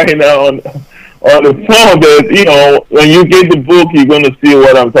everything right now on the phone, but you know, when you get the book, you're gonna see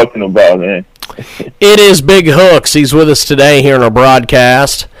what I'm talking about, man. It is Big Hookz. He's with us today here in our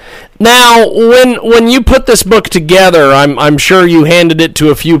broadcast. Now, when you put this book together, I'm sure you handed it to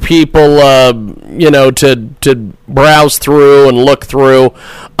a few people, to browse through and look through.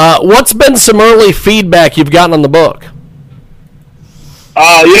 What's been some early feedback you've gotten on the book?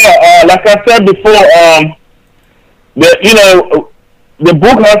 Like I said before, the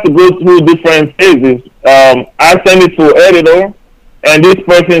book has to go through different phases. I send it to an editor, and this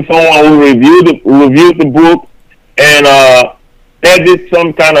person, someone who reviews the book and edit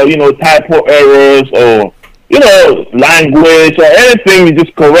some kind of, typo errors or, language or anything,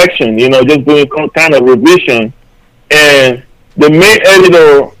 just correction, just doing some kind of revision. And the main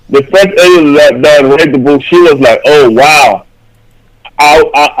editor, the first editor that read the book, she was like, oh, wow. I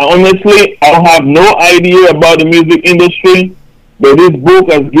honestly, I have no idea about the music industry, but this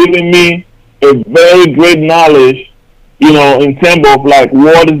book has given me a very great knowledge, in terms of like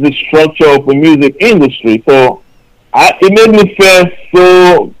what is the structure of the music industry. So it made me feel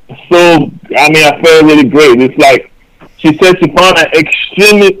I felt really great. It's like she said she found an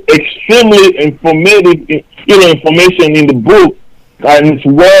extremely informative, information in the book, and it's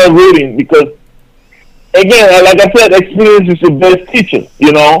well written because, again, like I said, experience is the best teacher,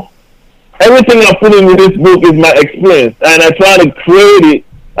 Everything I put into this book is my experience, and I try to create it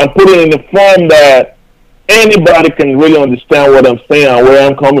and put it in the form that anybody can really understand what I'm saying and where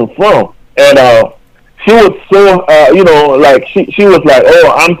I'm coming from. And she was so, she was like,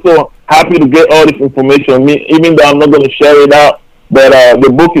 oh, I'm so happy to get all this information, even though I'm not going to share it out. But the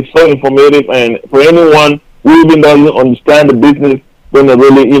book is so informative, and for anyone who even doesn't understand the business, going to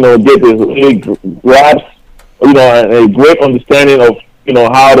really, get this really grasp, a great understanding of,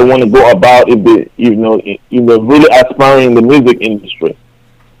 how they want to go about if they're really aspiring in the music industry.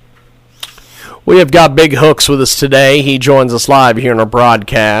 We have got Big Hookz with us today. He joins us live here in our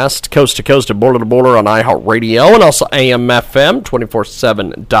broadcast, coast to coast and border to border on iHeartRadio and also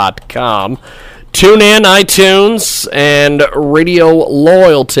AMFM247.com. Tune in, iTunes, and Radio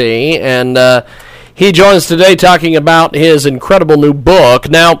Loyalty. And he joins today talking about his incredible new book.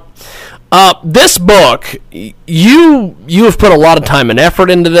 Now, this book, you have put a lot of time and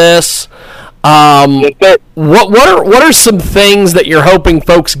effort into this. What are some things that you're hoping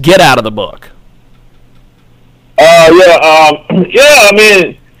folks get out of the book? Like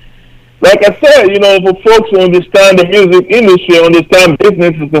I said, for folks who understand the music industry, understand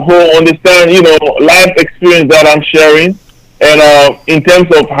business as a whole, understand, life experience that I'm sharing, and in terms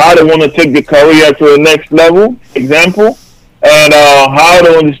of how they want to take their career to the next level, example, and how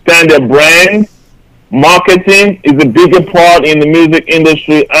to understand their brand. Marketing is a bigger part in the music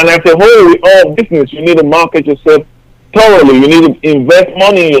industry, and as a whole, with all business, you need to market yourself thoroughly. You need to invest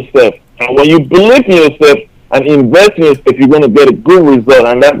money in yourself, and when you believe in yourself and invest in yourself, you're going to get a good result,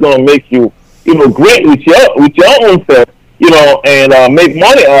 and that's going to make you, great with your own self, and make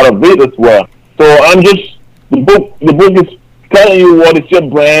money out of it as well. So the book is telling you what is your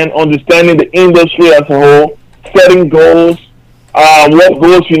brand, understanding the industry as a whole, setting goals, what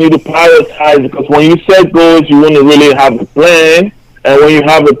goals you need to prioritize, because when you set goals, you want to really have a plan, and when you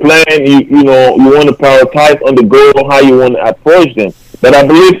have a plan, you want to prioritize on the goal, how you want to approach them. But I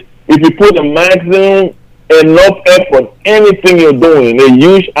believe if you put a maximum enough effort, anything you're doing, a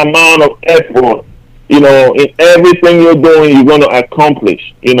huge amount of effort, in everything you're doing, you're going to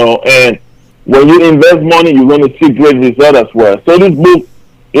accomplish, and when you invest money, you're going to see great results as well. So this book,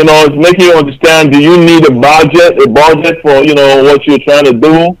 it's making you understand, do you need a budget for, what you're trying to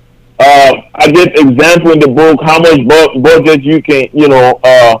do? I give example in the book, how much budget you can,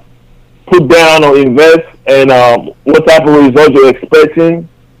 put down or invest, and what type of results you're expecting.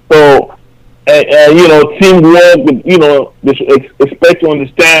 So, teamwork, they should expect to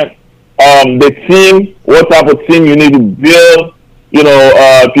understand the team, what type of team you need to build,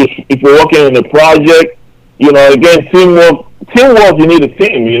 if you're working on a project, again, teamwork, you need a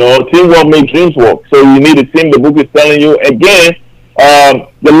team, teamwork makes dreams work. So you need a team. The book is telling you, again,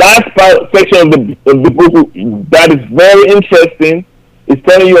 the last section of the book that is very interesting is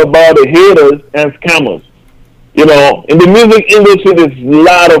telling you about the haters and scammers. In the music industry, there's a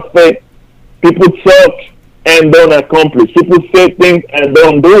lot of fake. People talk and don't accomplish. People say things and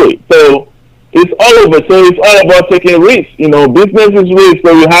don't do it. So it's all over. So it's all about taking risks. Business is risk,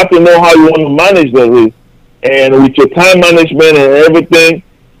 so you have to know how you want to manage the risk. And with your time management and everything,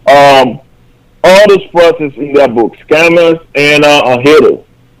 all this process in that book, scammers and haters.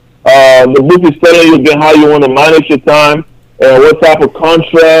 The book is telling you again how you want to manage your time what type of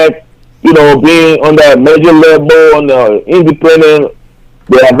contract, being on that major label, on the independent,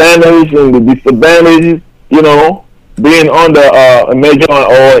 the advantages and the disadvantages, being on the major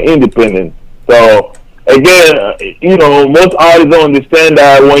or independent. So again, most artists don't understand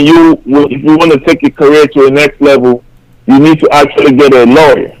that if you want to take your career to the next level, you need to actually get a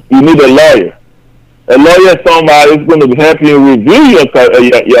lawyer. You need a lawyer. A lawyer is somebody who's going to help you review your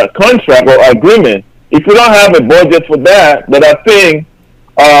contract or agreement. If you don't have a budget for that, but I think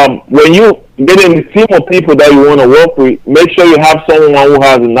when you get in the team of people that you want to work with, make sure you have someone who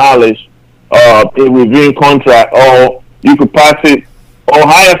has the knowledge in reviewing contract, or you could pass it, or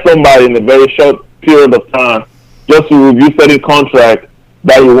hire somebody in a very short period of time just to review certain contract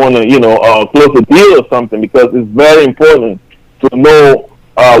that you want to, close a deal or something, because it's very important to know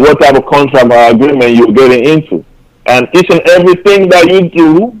what type of contract or agreement you're getting into. And each and everything that you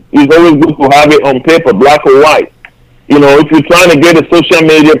do is always good to have it on paper, black or white. If you're trying to get a social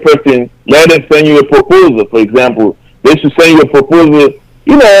media person, let them send you a proposal, for example. They should send you a proposal.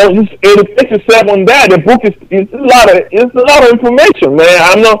 Just educate yourself on that. The book is a lot of information, man.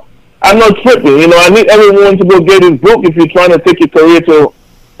 I'm not tripping. I need everyone to go get this book if you're trying to take your career to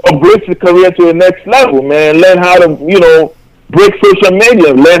upgrade your career to the next level, man. Learn how to, break social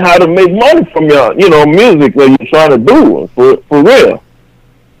media. Learn how to make money from your, music that you're trying to do for real.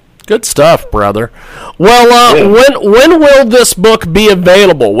 Good stuff, brother. Well, when will this book be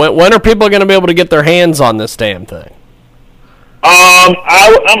available? When are people going to be able to get their hands on this damn thing? I'm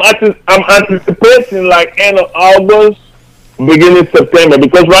anticipating like end of August, beginning September,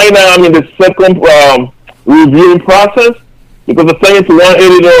 because right now I'm in the second reviewing process, because I sent it to one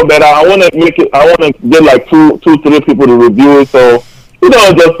editor that I want to get like two, 3 people to review it, so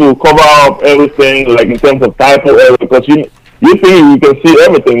just to cover up everything, like in terms of typo error, because you think you can see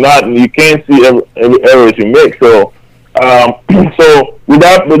everything, you can't see every error you make. So so with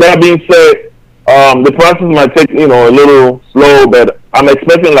that being said, the process might take a little slow, but I'm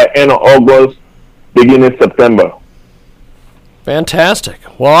expecting like end of August, beginning September. Fantastic.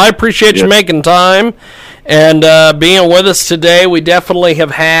 Well, I appreciate you making time and being with us today. We definitely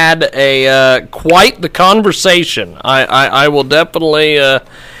have had quite the conversation. I will definitely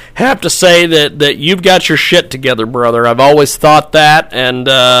have to say that you've got your shit together, brother. I've always thought that, and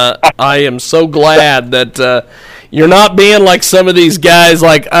I am so glad that you're not being like some of these guys.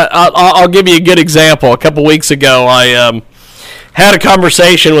 Like I'll give you a good example. A couple weeks ago, I had a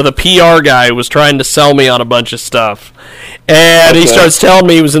conversation with a PR guy who was trying to sell me on a bunch of stuff. And he starts telling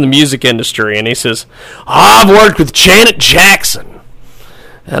me he was in the music industry, and he says, I've worked with Janet Jackson.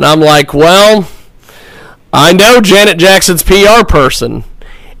 And I'm like, well, I know Janet Jackson's PR person,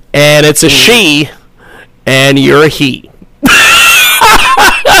 and it's a she, and you're a he.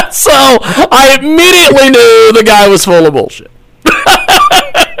 So I immediately knew the guy was full of bullshit.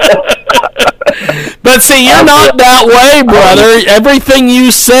 But see, you're not that way, brother. Everything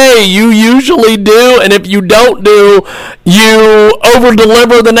you say, you usually do, and if you don't do, you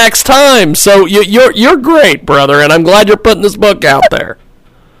over-deliver the next time. So you're great, brother, and I'm glad you're putting this book out there.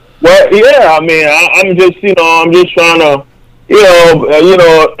 Well, yeah, I mean, I'm just trying to,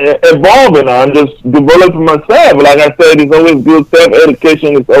 evolving. I'm just developing myself. Like I said, it's always good.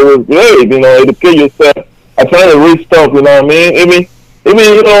 Self-education is always great. Educate yourself. I try to read stuff. You know what I mean?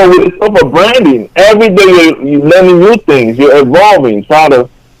 With stuff of branding, every day you're learning new things. You're evolving, try to,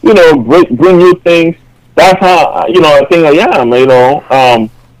 bring new things. That's how, I think I am, I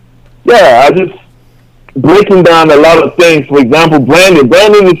just breaking down a lot of things. For example, branding.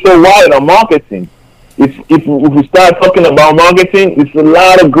 Branding is so wide on marketing. If we start talking about marketing, it's a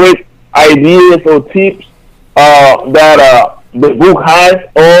lot of great ideas or tips that the book has,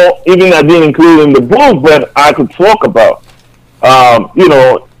 or even I didn't include in the book, but I could talk about. A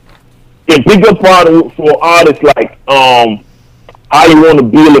bigger part for artists, like how you want to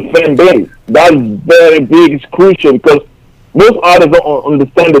build a fan base. That is very big. It's crucial, because most artists don't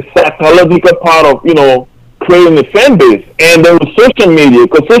understand the psychological part of creating a fan base. And then with social media,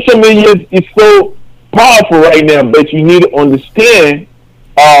 because social media is so powerful right now, but you need to understand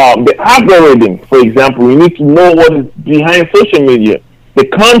the algorithm. For example, you need to know what is behind social media, the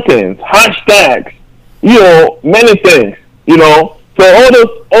content, hashtags, many things. So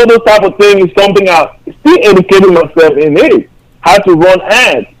all those type of things is something I still educating myself in it. How to run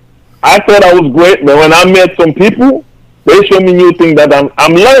ads. I thought I was great, but when I met some people, they show me new things that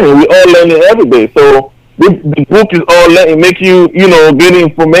I'm learning. We all learning every day. So the book is all make you get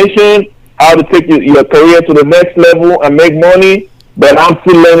information how to take your career to the next level and make money. But I'm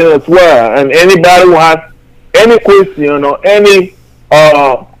still learning as well. And anybody who has any question or any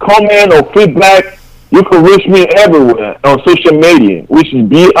comment or feedback, You can reach me everywhere on social media, which is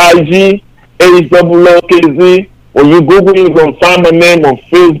BIGHOOKZ. When you Google, you're going to find my name on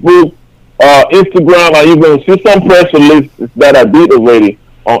Facebook, Instagram, and you're going to see some press releases that I did already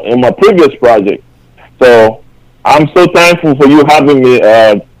in my previous project. So I'm so thankful for you having me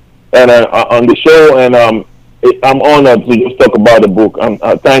on the show, and I'm honored to just talk about the book.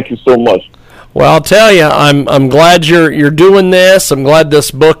 Thank you so much. Well, I'll tell you, I'm glad you're doing this. I'm glad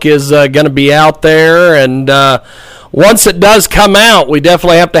this book is going to be out there, and once it does come out, we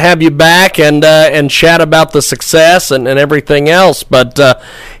definitely have to have you back and chat about the success and everything else. But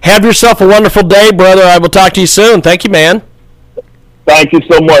have yourself a wonderful day, brother. I will talk to you soon. Thank you, man. Thank you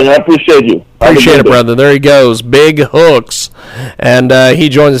so much. I appreciate you. Appreciate it, brother. There he goes, Big Hookz. And he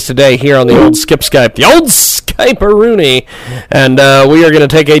joins us today here on the old Skype, the old Skype-a-rooney. And we are going to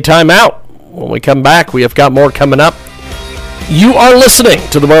take a time out. When we come back, we have got more coming up. You are listening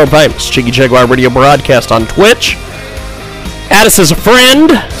to the world famous Jiggy Jaguar radio broadcast on Twitch. Add us as a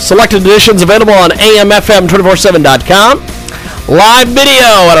friend. Selected editions available on AMFM247.com. Live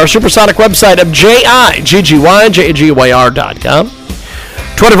video at our supersonic website of JIGGYJAGYR.com.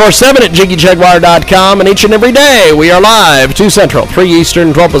 24/7 at JiggyJaguar.com. And each and every day we are live 2 Central, 3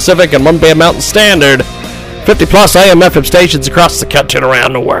 Eastern, 12 Pacific, and 1 p.m. Mountain Standard. 50-plus AM/FM stations across the country and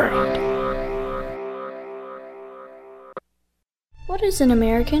around the world. What is an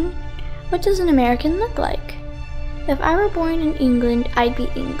American? What does an American look like? If I were born in England, I'd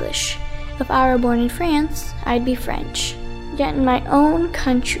be English. If I were born in France, I'd be French. Yet in my own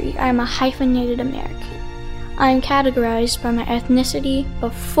country, I'm a hyphenated American. I am categorized by my ethnicity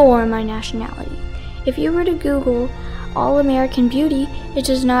before my nationality. If you were to Google all American beauty, it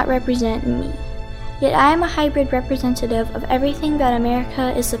does not represent me. Yet I am a hybrid representative of everything that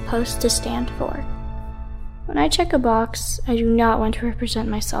America is supposed to stand for. When I check a box, I do not want to represent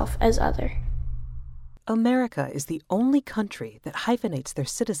myself as other. America is the only country that hyphenates their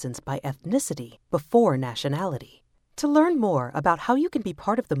citizens by ethnicity before nationality. To learn more about how you can be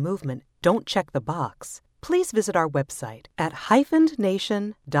part of the movement, don't check the box. Please visit our website at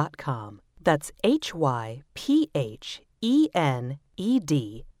hyphened.com. That's HYPHENED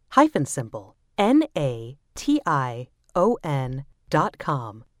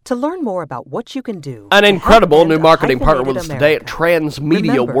NATION.com. To learn more about what you can do. An incredible new marketing partner with us today at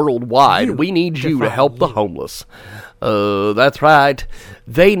Transmedia Worldwide. We need you to help the homeless. That's right.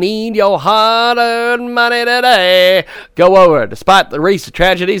 They need your hard-earned money today. Go over. Despite the recent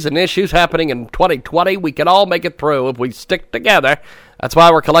tragedies and issues happening in 2020, we can all make it through if we stick together. That's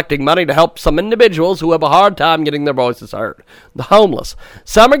why we're collecting money to help some individuals who have a hard time getting their voices heard. The homeless.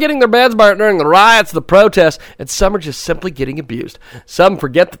 Some are getting their beds burnt during the riots, the protests, and some are just simply getting abused. Some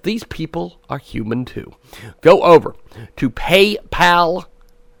forget that these people are human too. Go over to PayPal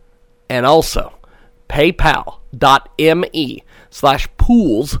and also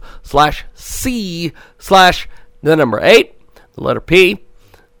paypal.me/pools/C/8, the letter P,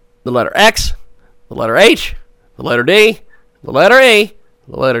 the letter X, the letter H, the letter D, the letter E,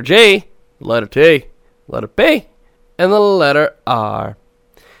 the letter G, the letter T, the letter P, and the letter R.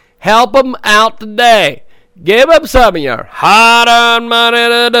 Help them out today. Give them some of your hard-earned money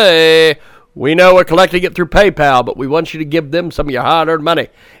today. We know we're collecting it through PayPal, but we want you to give them some of your hard-earned money.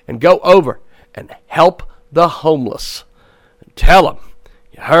 And go over and help the homeless. Tell them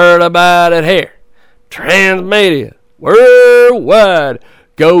you heard about it here. Transmedia Worldwide.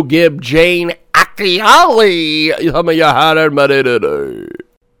 Go give Jane Acciali some of your hard-earned money today.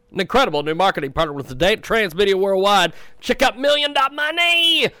 An incredible new marketing partner with today at Transmedia Worldwide. Check out $1 Million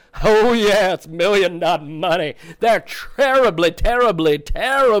Money. Oh, yeah, it's $1 Million Money. They're terribly, terribly,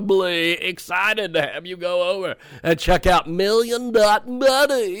 terribly excited to have you go over and check out $1 Million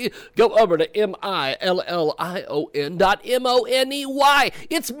Money. Go over to MILLION.MONEY.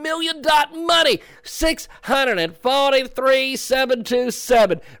 It's $1 Million Money.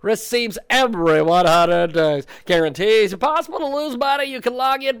 643,727. Receives every 100 days. Guarantees impossible to lose money. You can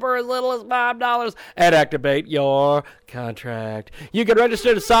log in for as little as $5 and activate your contract. You can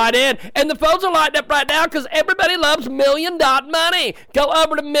register to sign in, and the phones are lighting up right now because everybody loves $1 Million Money. Go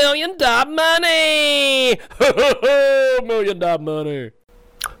over to $1 Million Money. $1 Million Money.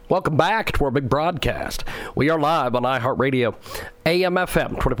 Welcome back to our big broadcast. We are live on iHeartRadio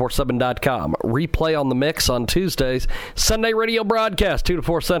AMFM247.com. Replay on the mix on Tuesdays. Sunday radio broadcast 2 to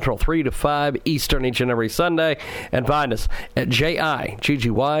 4 Central, 3 to 5 Eastern each and every Sunday. And find us at Jaguar.com.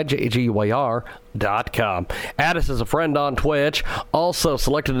 Add us as a friend on Twitch. Also,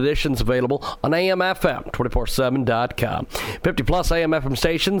 selected editions available on AMFM247.com. 50 plus AMFM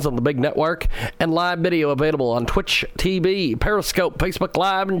stations on the big network, and live video available on Twitch TV, Periscope, Facebook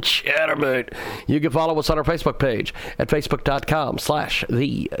Live, and Chatterboot. You can follow us on our Facebook page at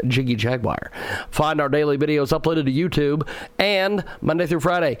facebook.com/the Jaguar. Find our daily videos uploaded to YouTube, and Monday through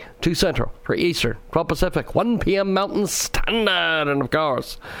Friday, 2 Central, 3 Eastern, 12 Pacific, 1 p.m. Mountain Standard. And of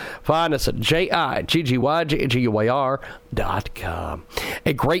course, find us at Jaguar.com.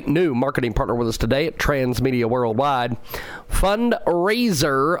 A great new marketing partner with us today at Transmedia Worldwide.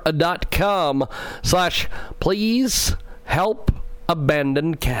 Fundraiser.com/please help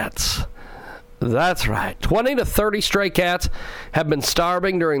abandoned cats. That's right. 20 to 30 stray cats have been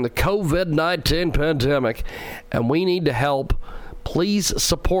starving during the COVID-19 pandemic, and we need to help. Please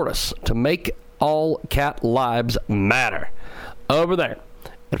support us to make all cat lives matter. Over there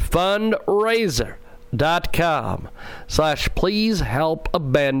at fundraiser.com/please help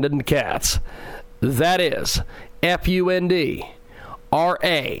abandoned cats. That is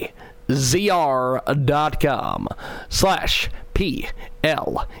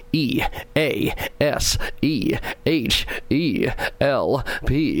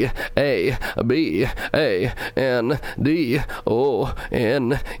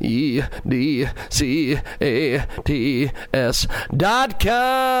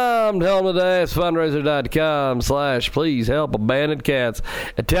Tell them today it's fundraiser.com/please help abandoned cats.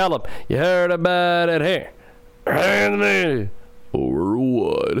 And tell them you heard about it here. Transmedia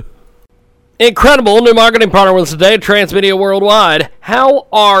Worldwide. Incredible new marketing partner with us today, Transmedia Worldwide. How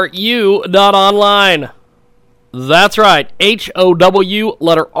are you? Online. That's right.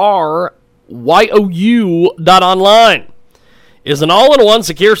 HOW_RYOU.online is an all-in-one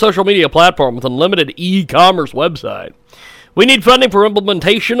secure social media platform with unlimited e-commerce website. We need funding for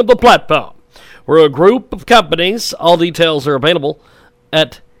implementation of the platform. We're a group of companies. All details are available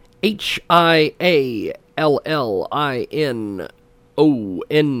at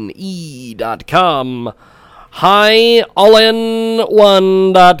HIALLINONE.com.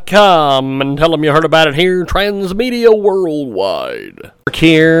 HiAllInOne.com. And tell them you heard about it here, Transmedia Worldwide.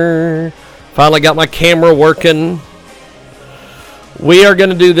 Here, finally got my camera working. We are going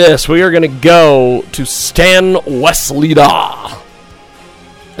to do this. We are going to go to Stan Weislaer,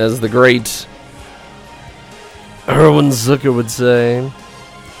 as the great Erwin Zucker would say.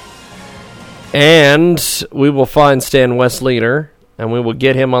 And we will find Stan Weislaer, and we will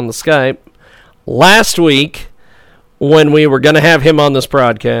get him on the Skype. Last week, when we were going to have him on this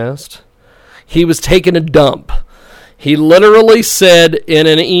broadcast, he was taking a dump. He literally said in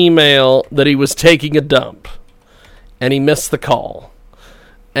an email that he was taking a dump, and he missed the call.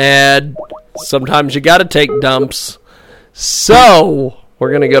 And sometimes you got to take dumps. So we're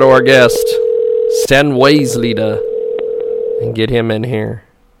going to go to our guest, Stan Weislaer, and get him in here.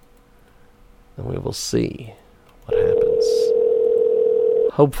 And we will see what happens.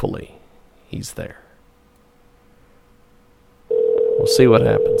 Hopefully, he's there. We'll see what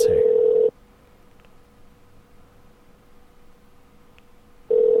happens here.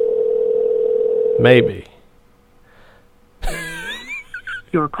 Maybe.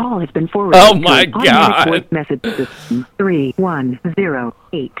 Your call has been forwarded. Oh my God! Voice message system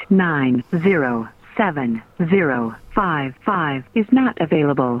 31089070055 is not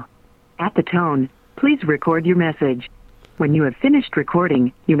available. At the tone, please record your message. When you have finished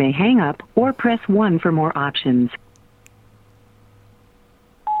recording, you may hang up or press 1 for more options.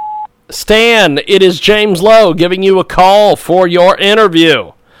 Stan, it is James Lowe giving you a call for your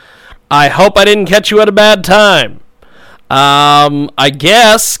interview. I hope I didn't catch you at a bad time. I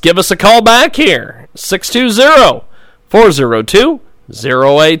guess give us a call back here.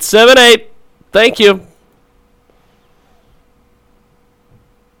 620-402-0878. Thank you.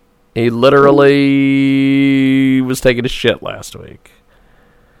 He literally was taking a shit last week.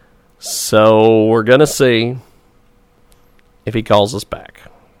 So we're going to see if he calls us back.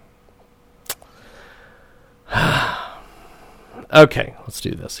 Okay, let's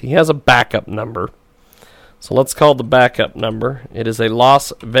do this. He has a backup number. So let's call the backup number. It is a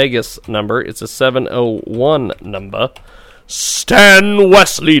Las Vegas number. It's a 701 number. Stan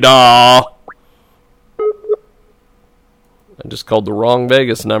Weislaer. I just called the wrong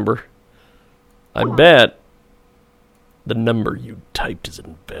Vegas number. I bet the number you typed is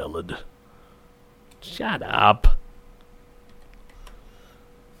invalid. Shut up.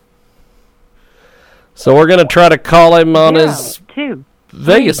 So we're going to try to call him on his 2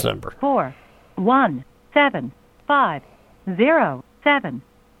 Vegas number. 4 1 7 5 0 7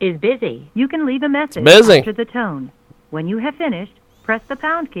 is busy. You can leave a message after the tone. When you have finished, press the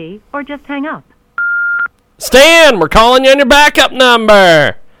pound key or just hang up. Stan, we're calling you on your backup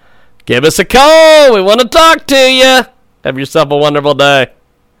number. Give us a call. We want to talk to you. Have yourself a wonderful day.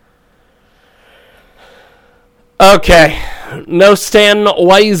 Okay. No Stan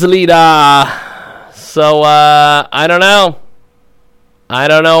weislaer-Author. So, I don't know. I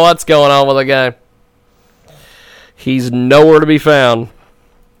don't know what's going on with the guy. He's nowhere to be found.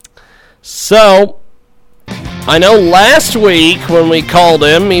 So, I know last week when we called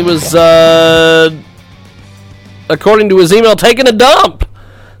him, he was, according to his email, taking a dump.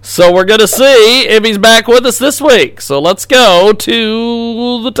 So we're going to see if he's back with us this week. So let's go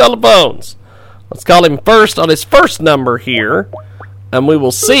to the telephones. Let's call him first on his first number here. And we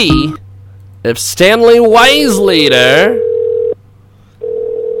will see if Stanley weislaer-Author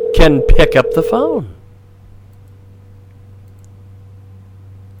can pick up the phone.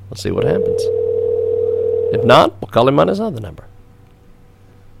 Let's see what happens. If not, we'll call him on his other number.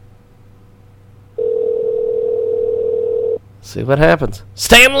 See what happens.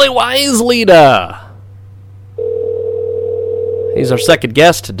 Stanley weislaer-Author. He's our second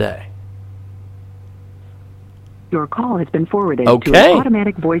guest today. Your call has been forwarded to Okay. an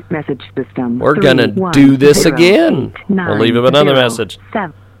automatic voice message system. We're going to do this again. We'll leave him another message.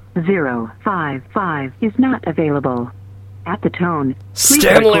 7055 is not available. At the tone, please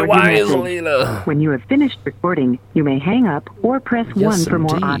Stanley record your message. weislaer-Author. When you have finished recording, you may hang up or press 1 for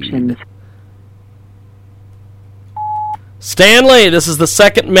more options. Stanley, this is the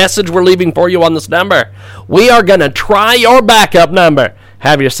second message we're leaving for you on this number. We are going to try your backup number.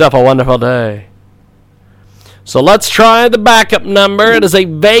 Have yourself a wonderful day. So let's try the backup number. It is a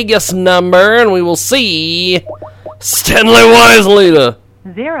Vegas number, and we will see Stanley weislaer-Author.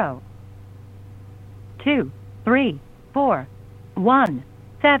 0 2 3 4 1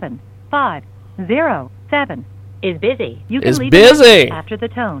 7 5 0 7 is busy. You can Is leave busy. a message after the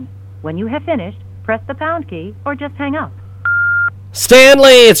tone. When you have finished, press the pound key or just hang up.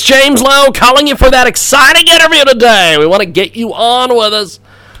 Stanley, it's James Lowe calling you for that exciting interview today. We want to get you on with us.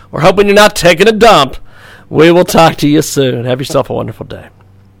 We're hoping you're not taking a dump. We will talk to you soon. Have yourself a wonderful day.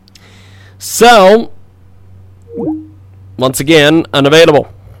 So, once again,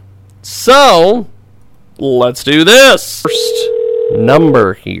 unavailable. So, let's do this. First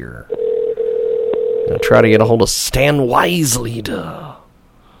number here. I'm going to try to get a hold of Stan weislaer-Author.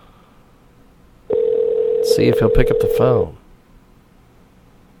 See if he'll pick up the phone.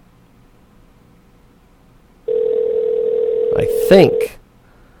 I think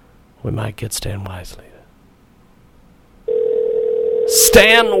we might get Stan weislaer-Author.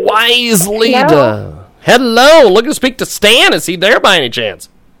 Stan weislaer-Author. Hello. Looking to speak to Stan. Is he there by any chance?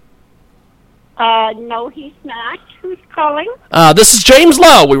 No, he's not. Who's calling? This is James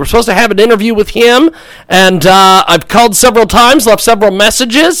Lowe. We were supposed to have an interview with him, and I've called several times, left several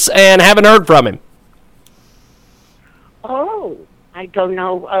messages, and haven't heard from him. Oh, I don't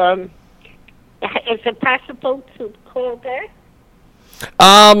know. Is it possible to call back?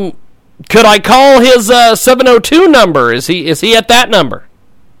 Could I call his 702 number? Is he at that number?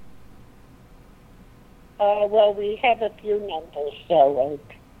 Well, we have a few numbers, so.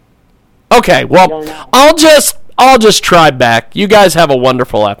 Okay, well, I'll just try back. You guys have a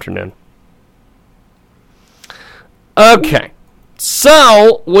wonderful afternoon. Okay,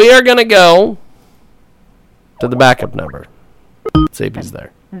 so we are going to go to the backup number. Let's see if he's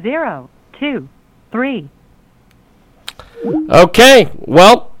there. 0 2 3. Okay,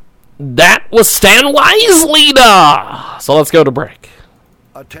 well, that was Stan weislaer-Author. So let's go to break.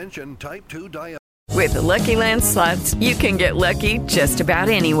 Attention, type 2 diabetes. With the Lucky Land Slots, you can get lucky just about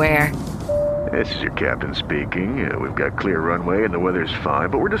anywhere. This is your captain speaking. We've got clear runway and the weather's fine,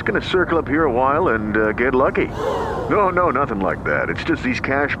 but we're just going to circle up here a while and get lucky. No, nothing like that. It's just these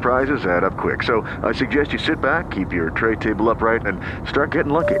cash prizes add up quick. So I suggest you sit back, keep your tray table upright, and start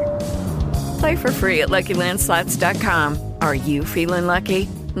getting lucky. Play for free at LuckyLandSlots.com. Are you feeling lucky?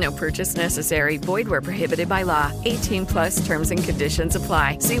 No purchase necessary. Void where prohibited by law. 18+ terms and conditions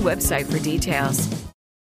apply. See website for details.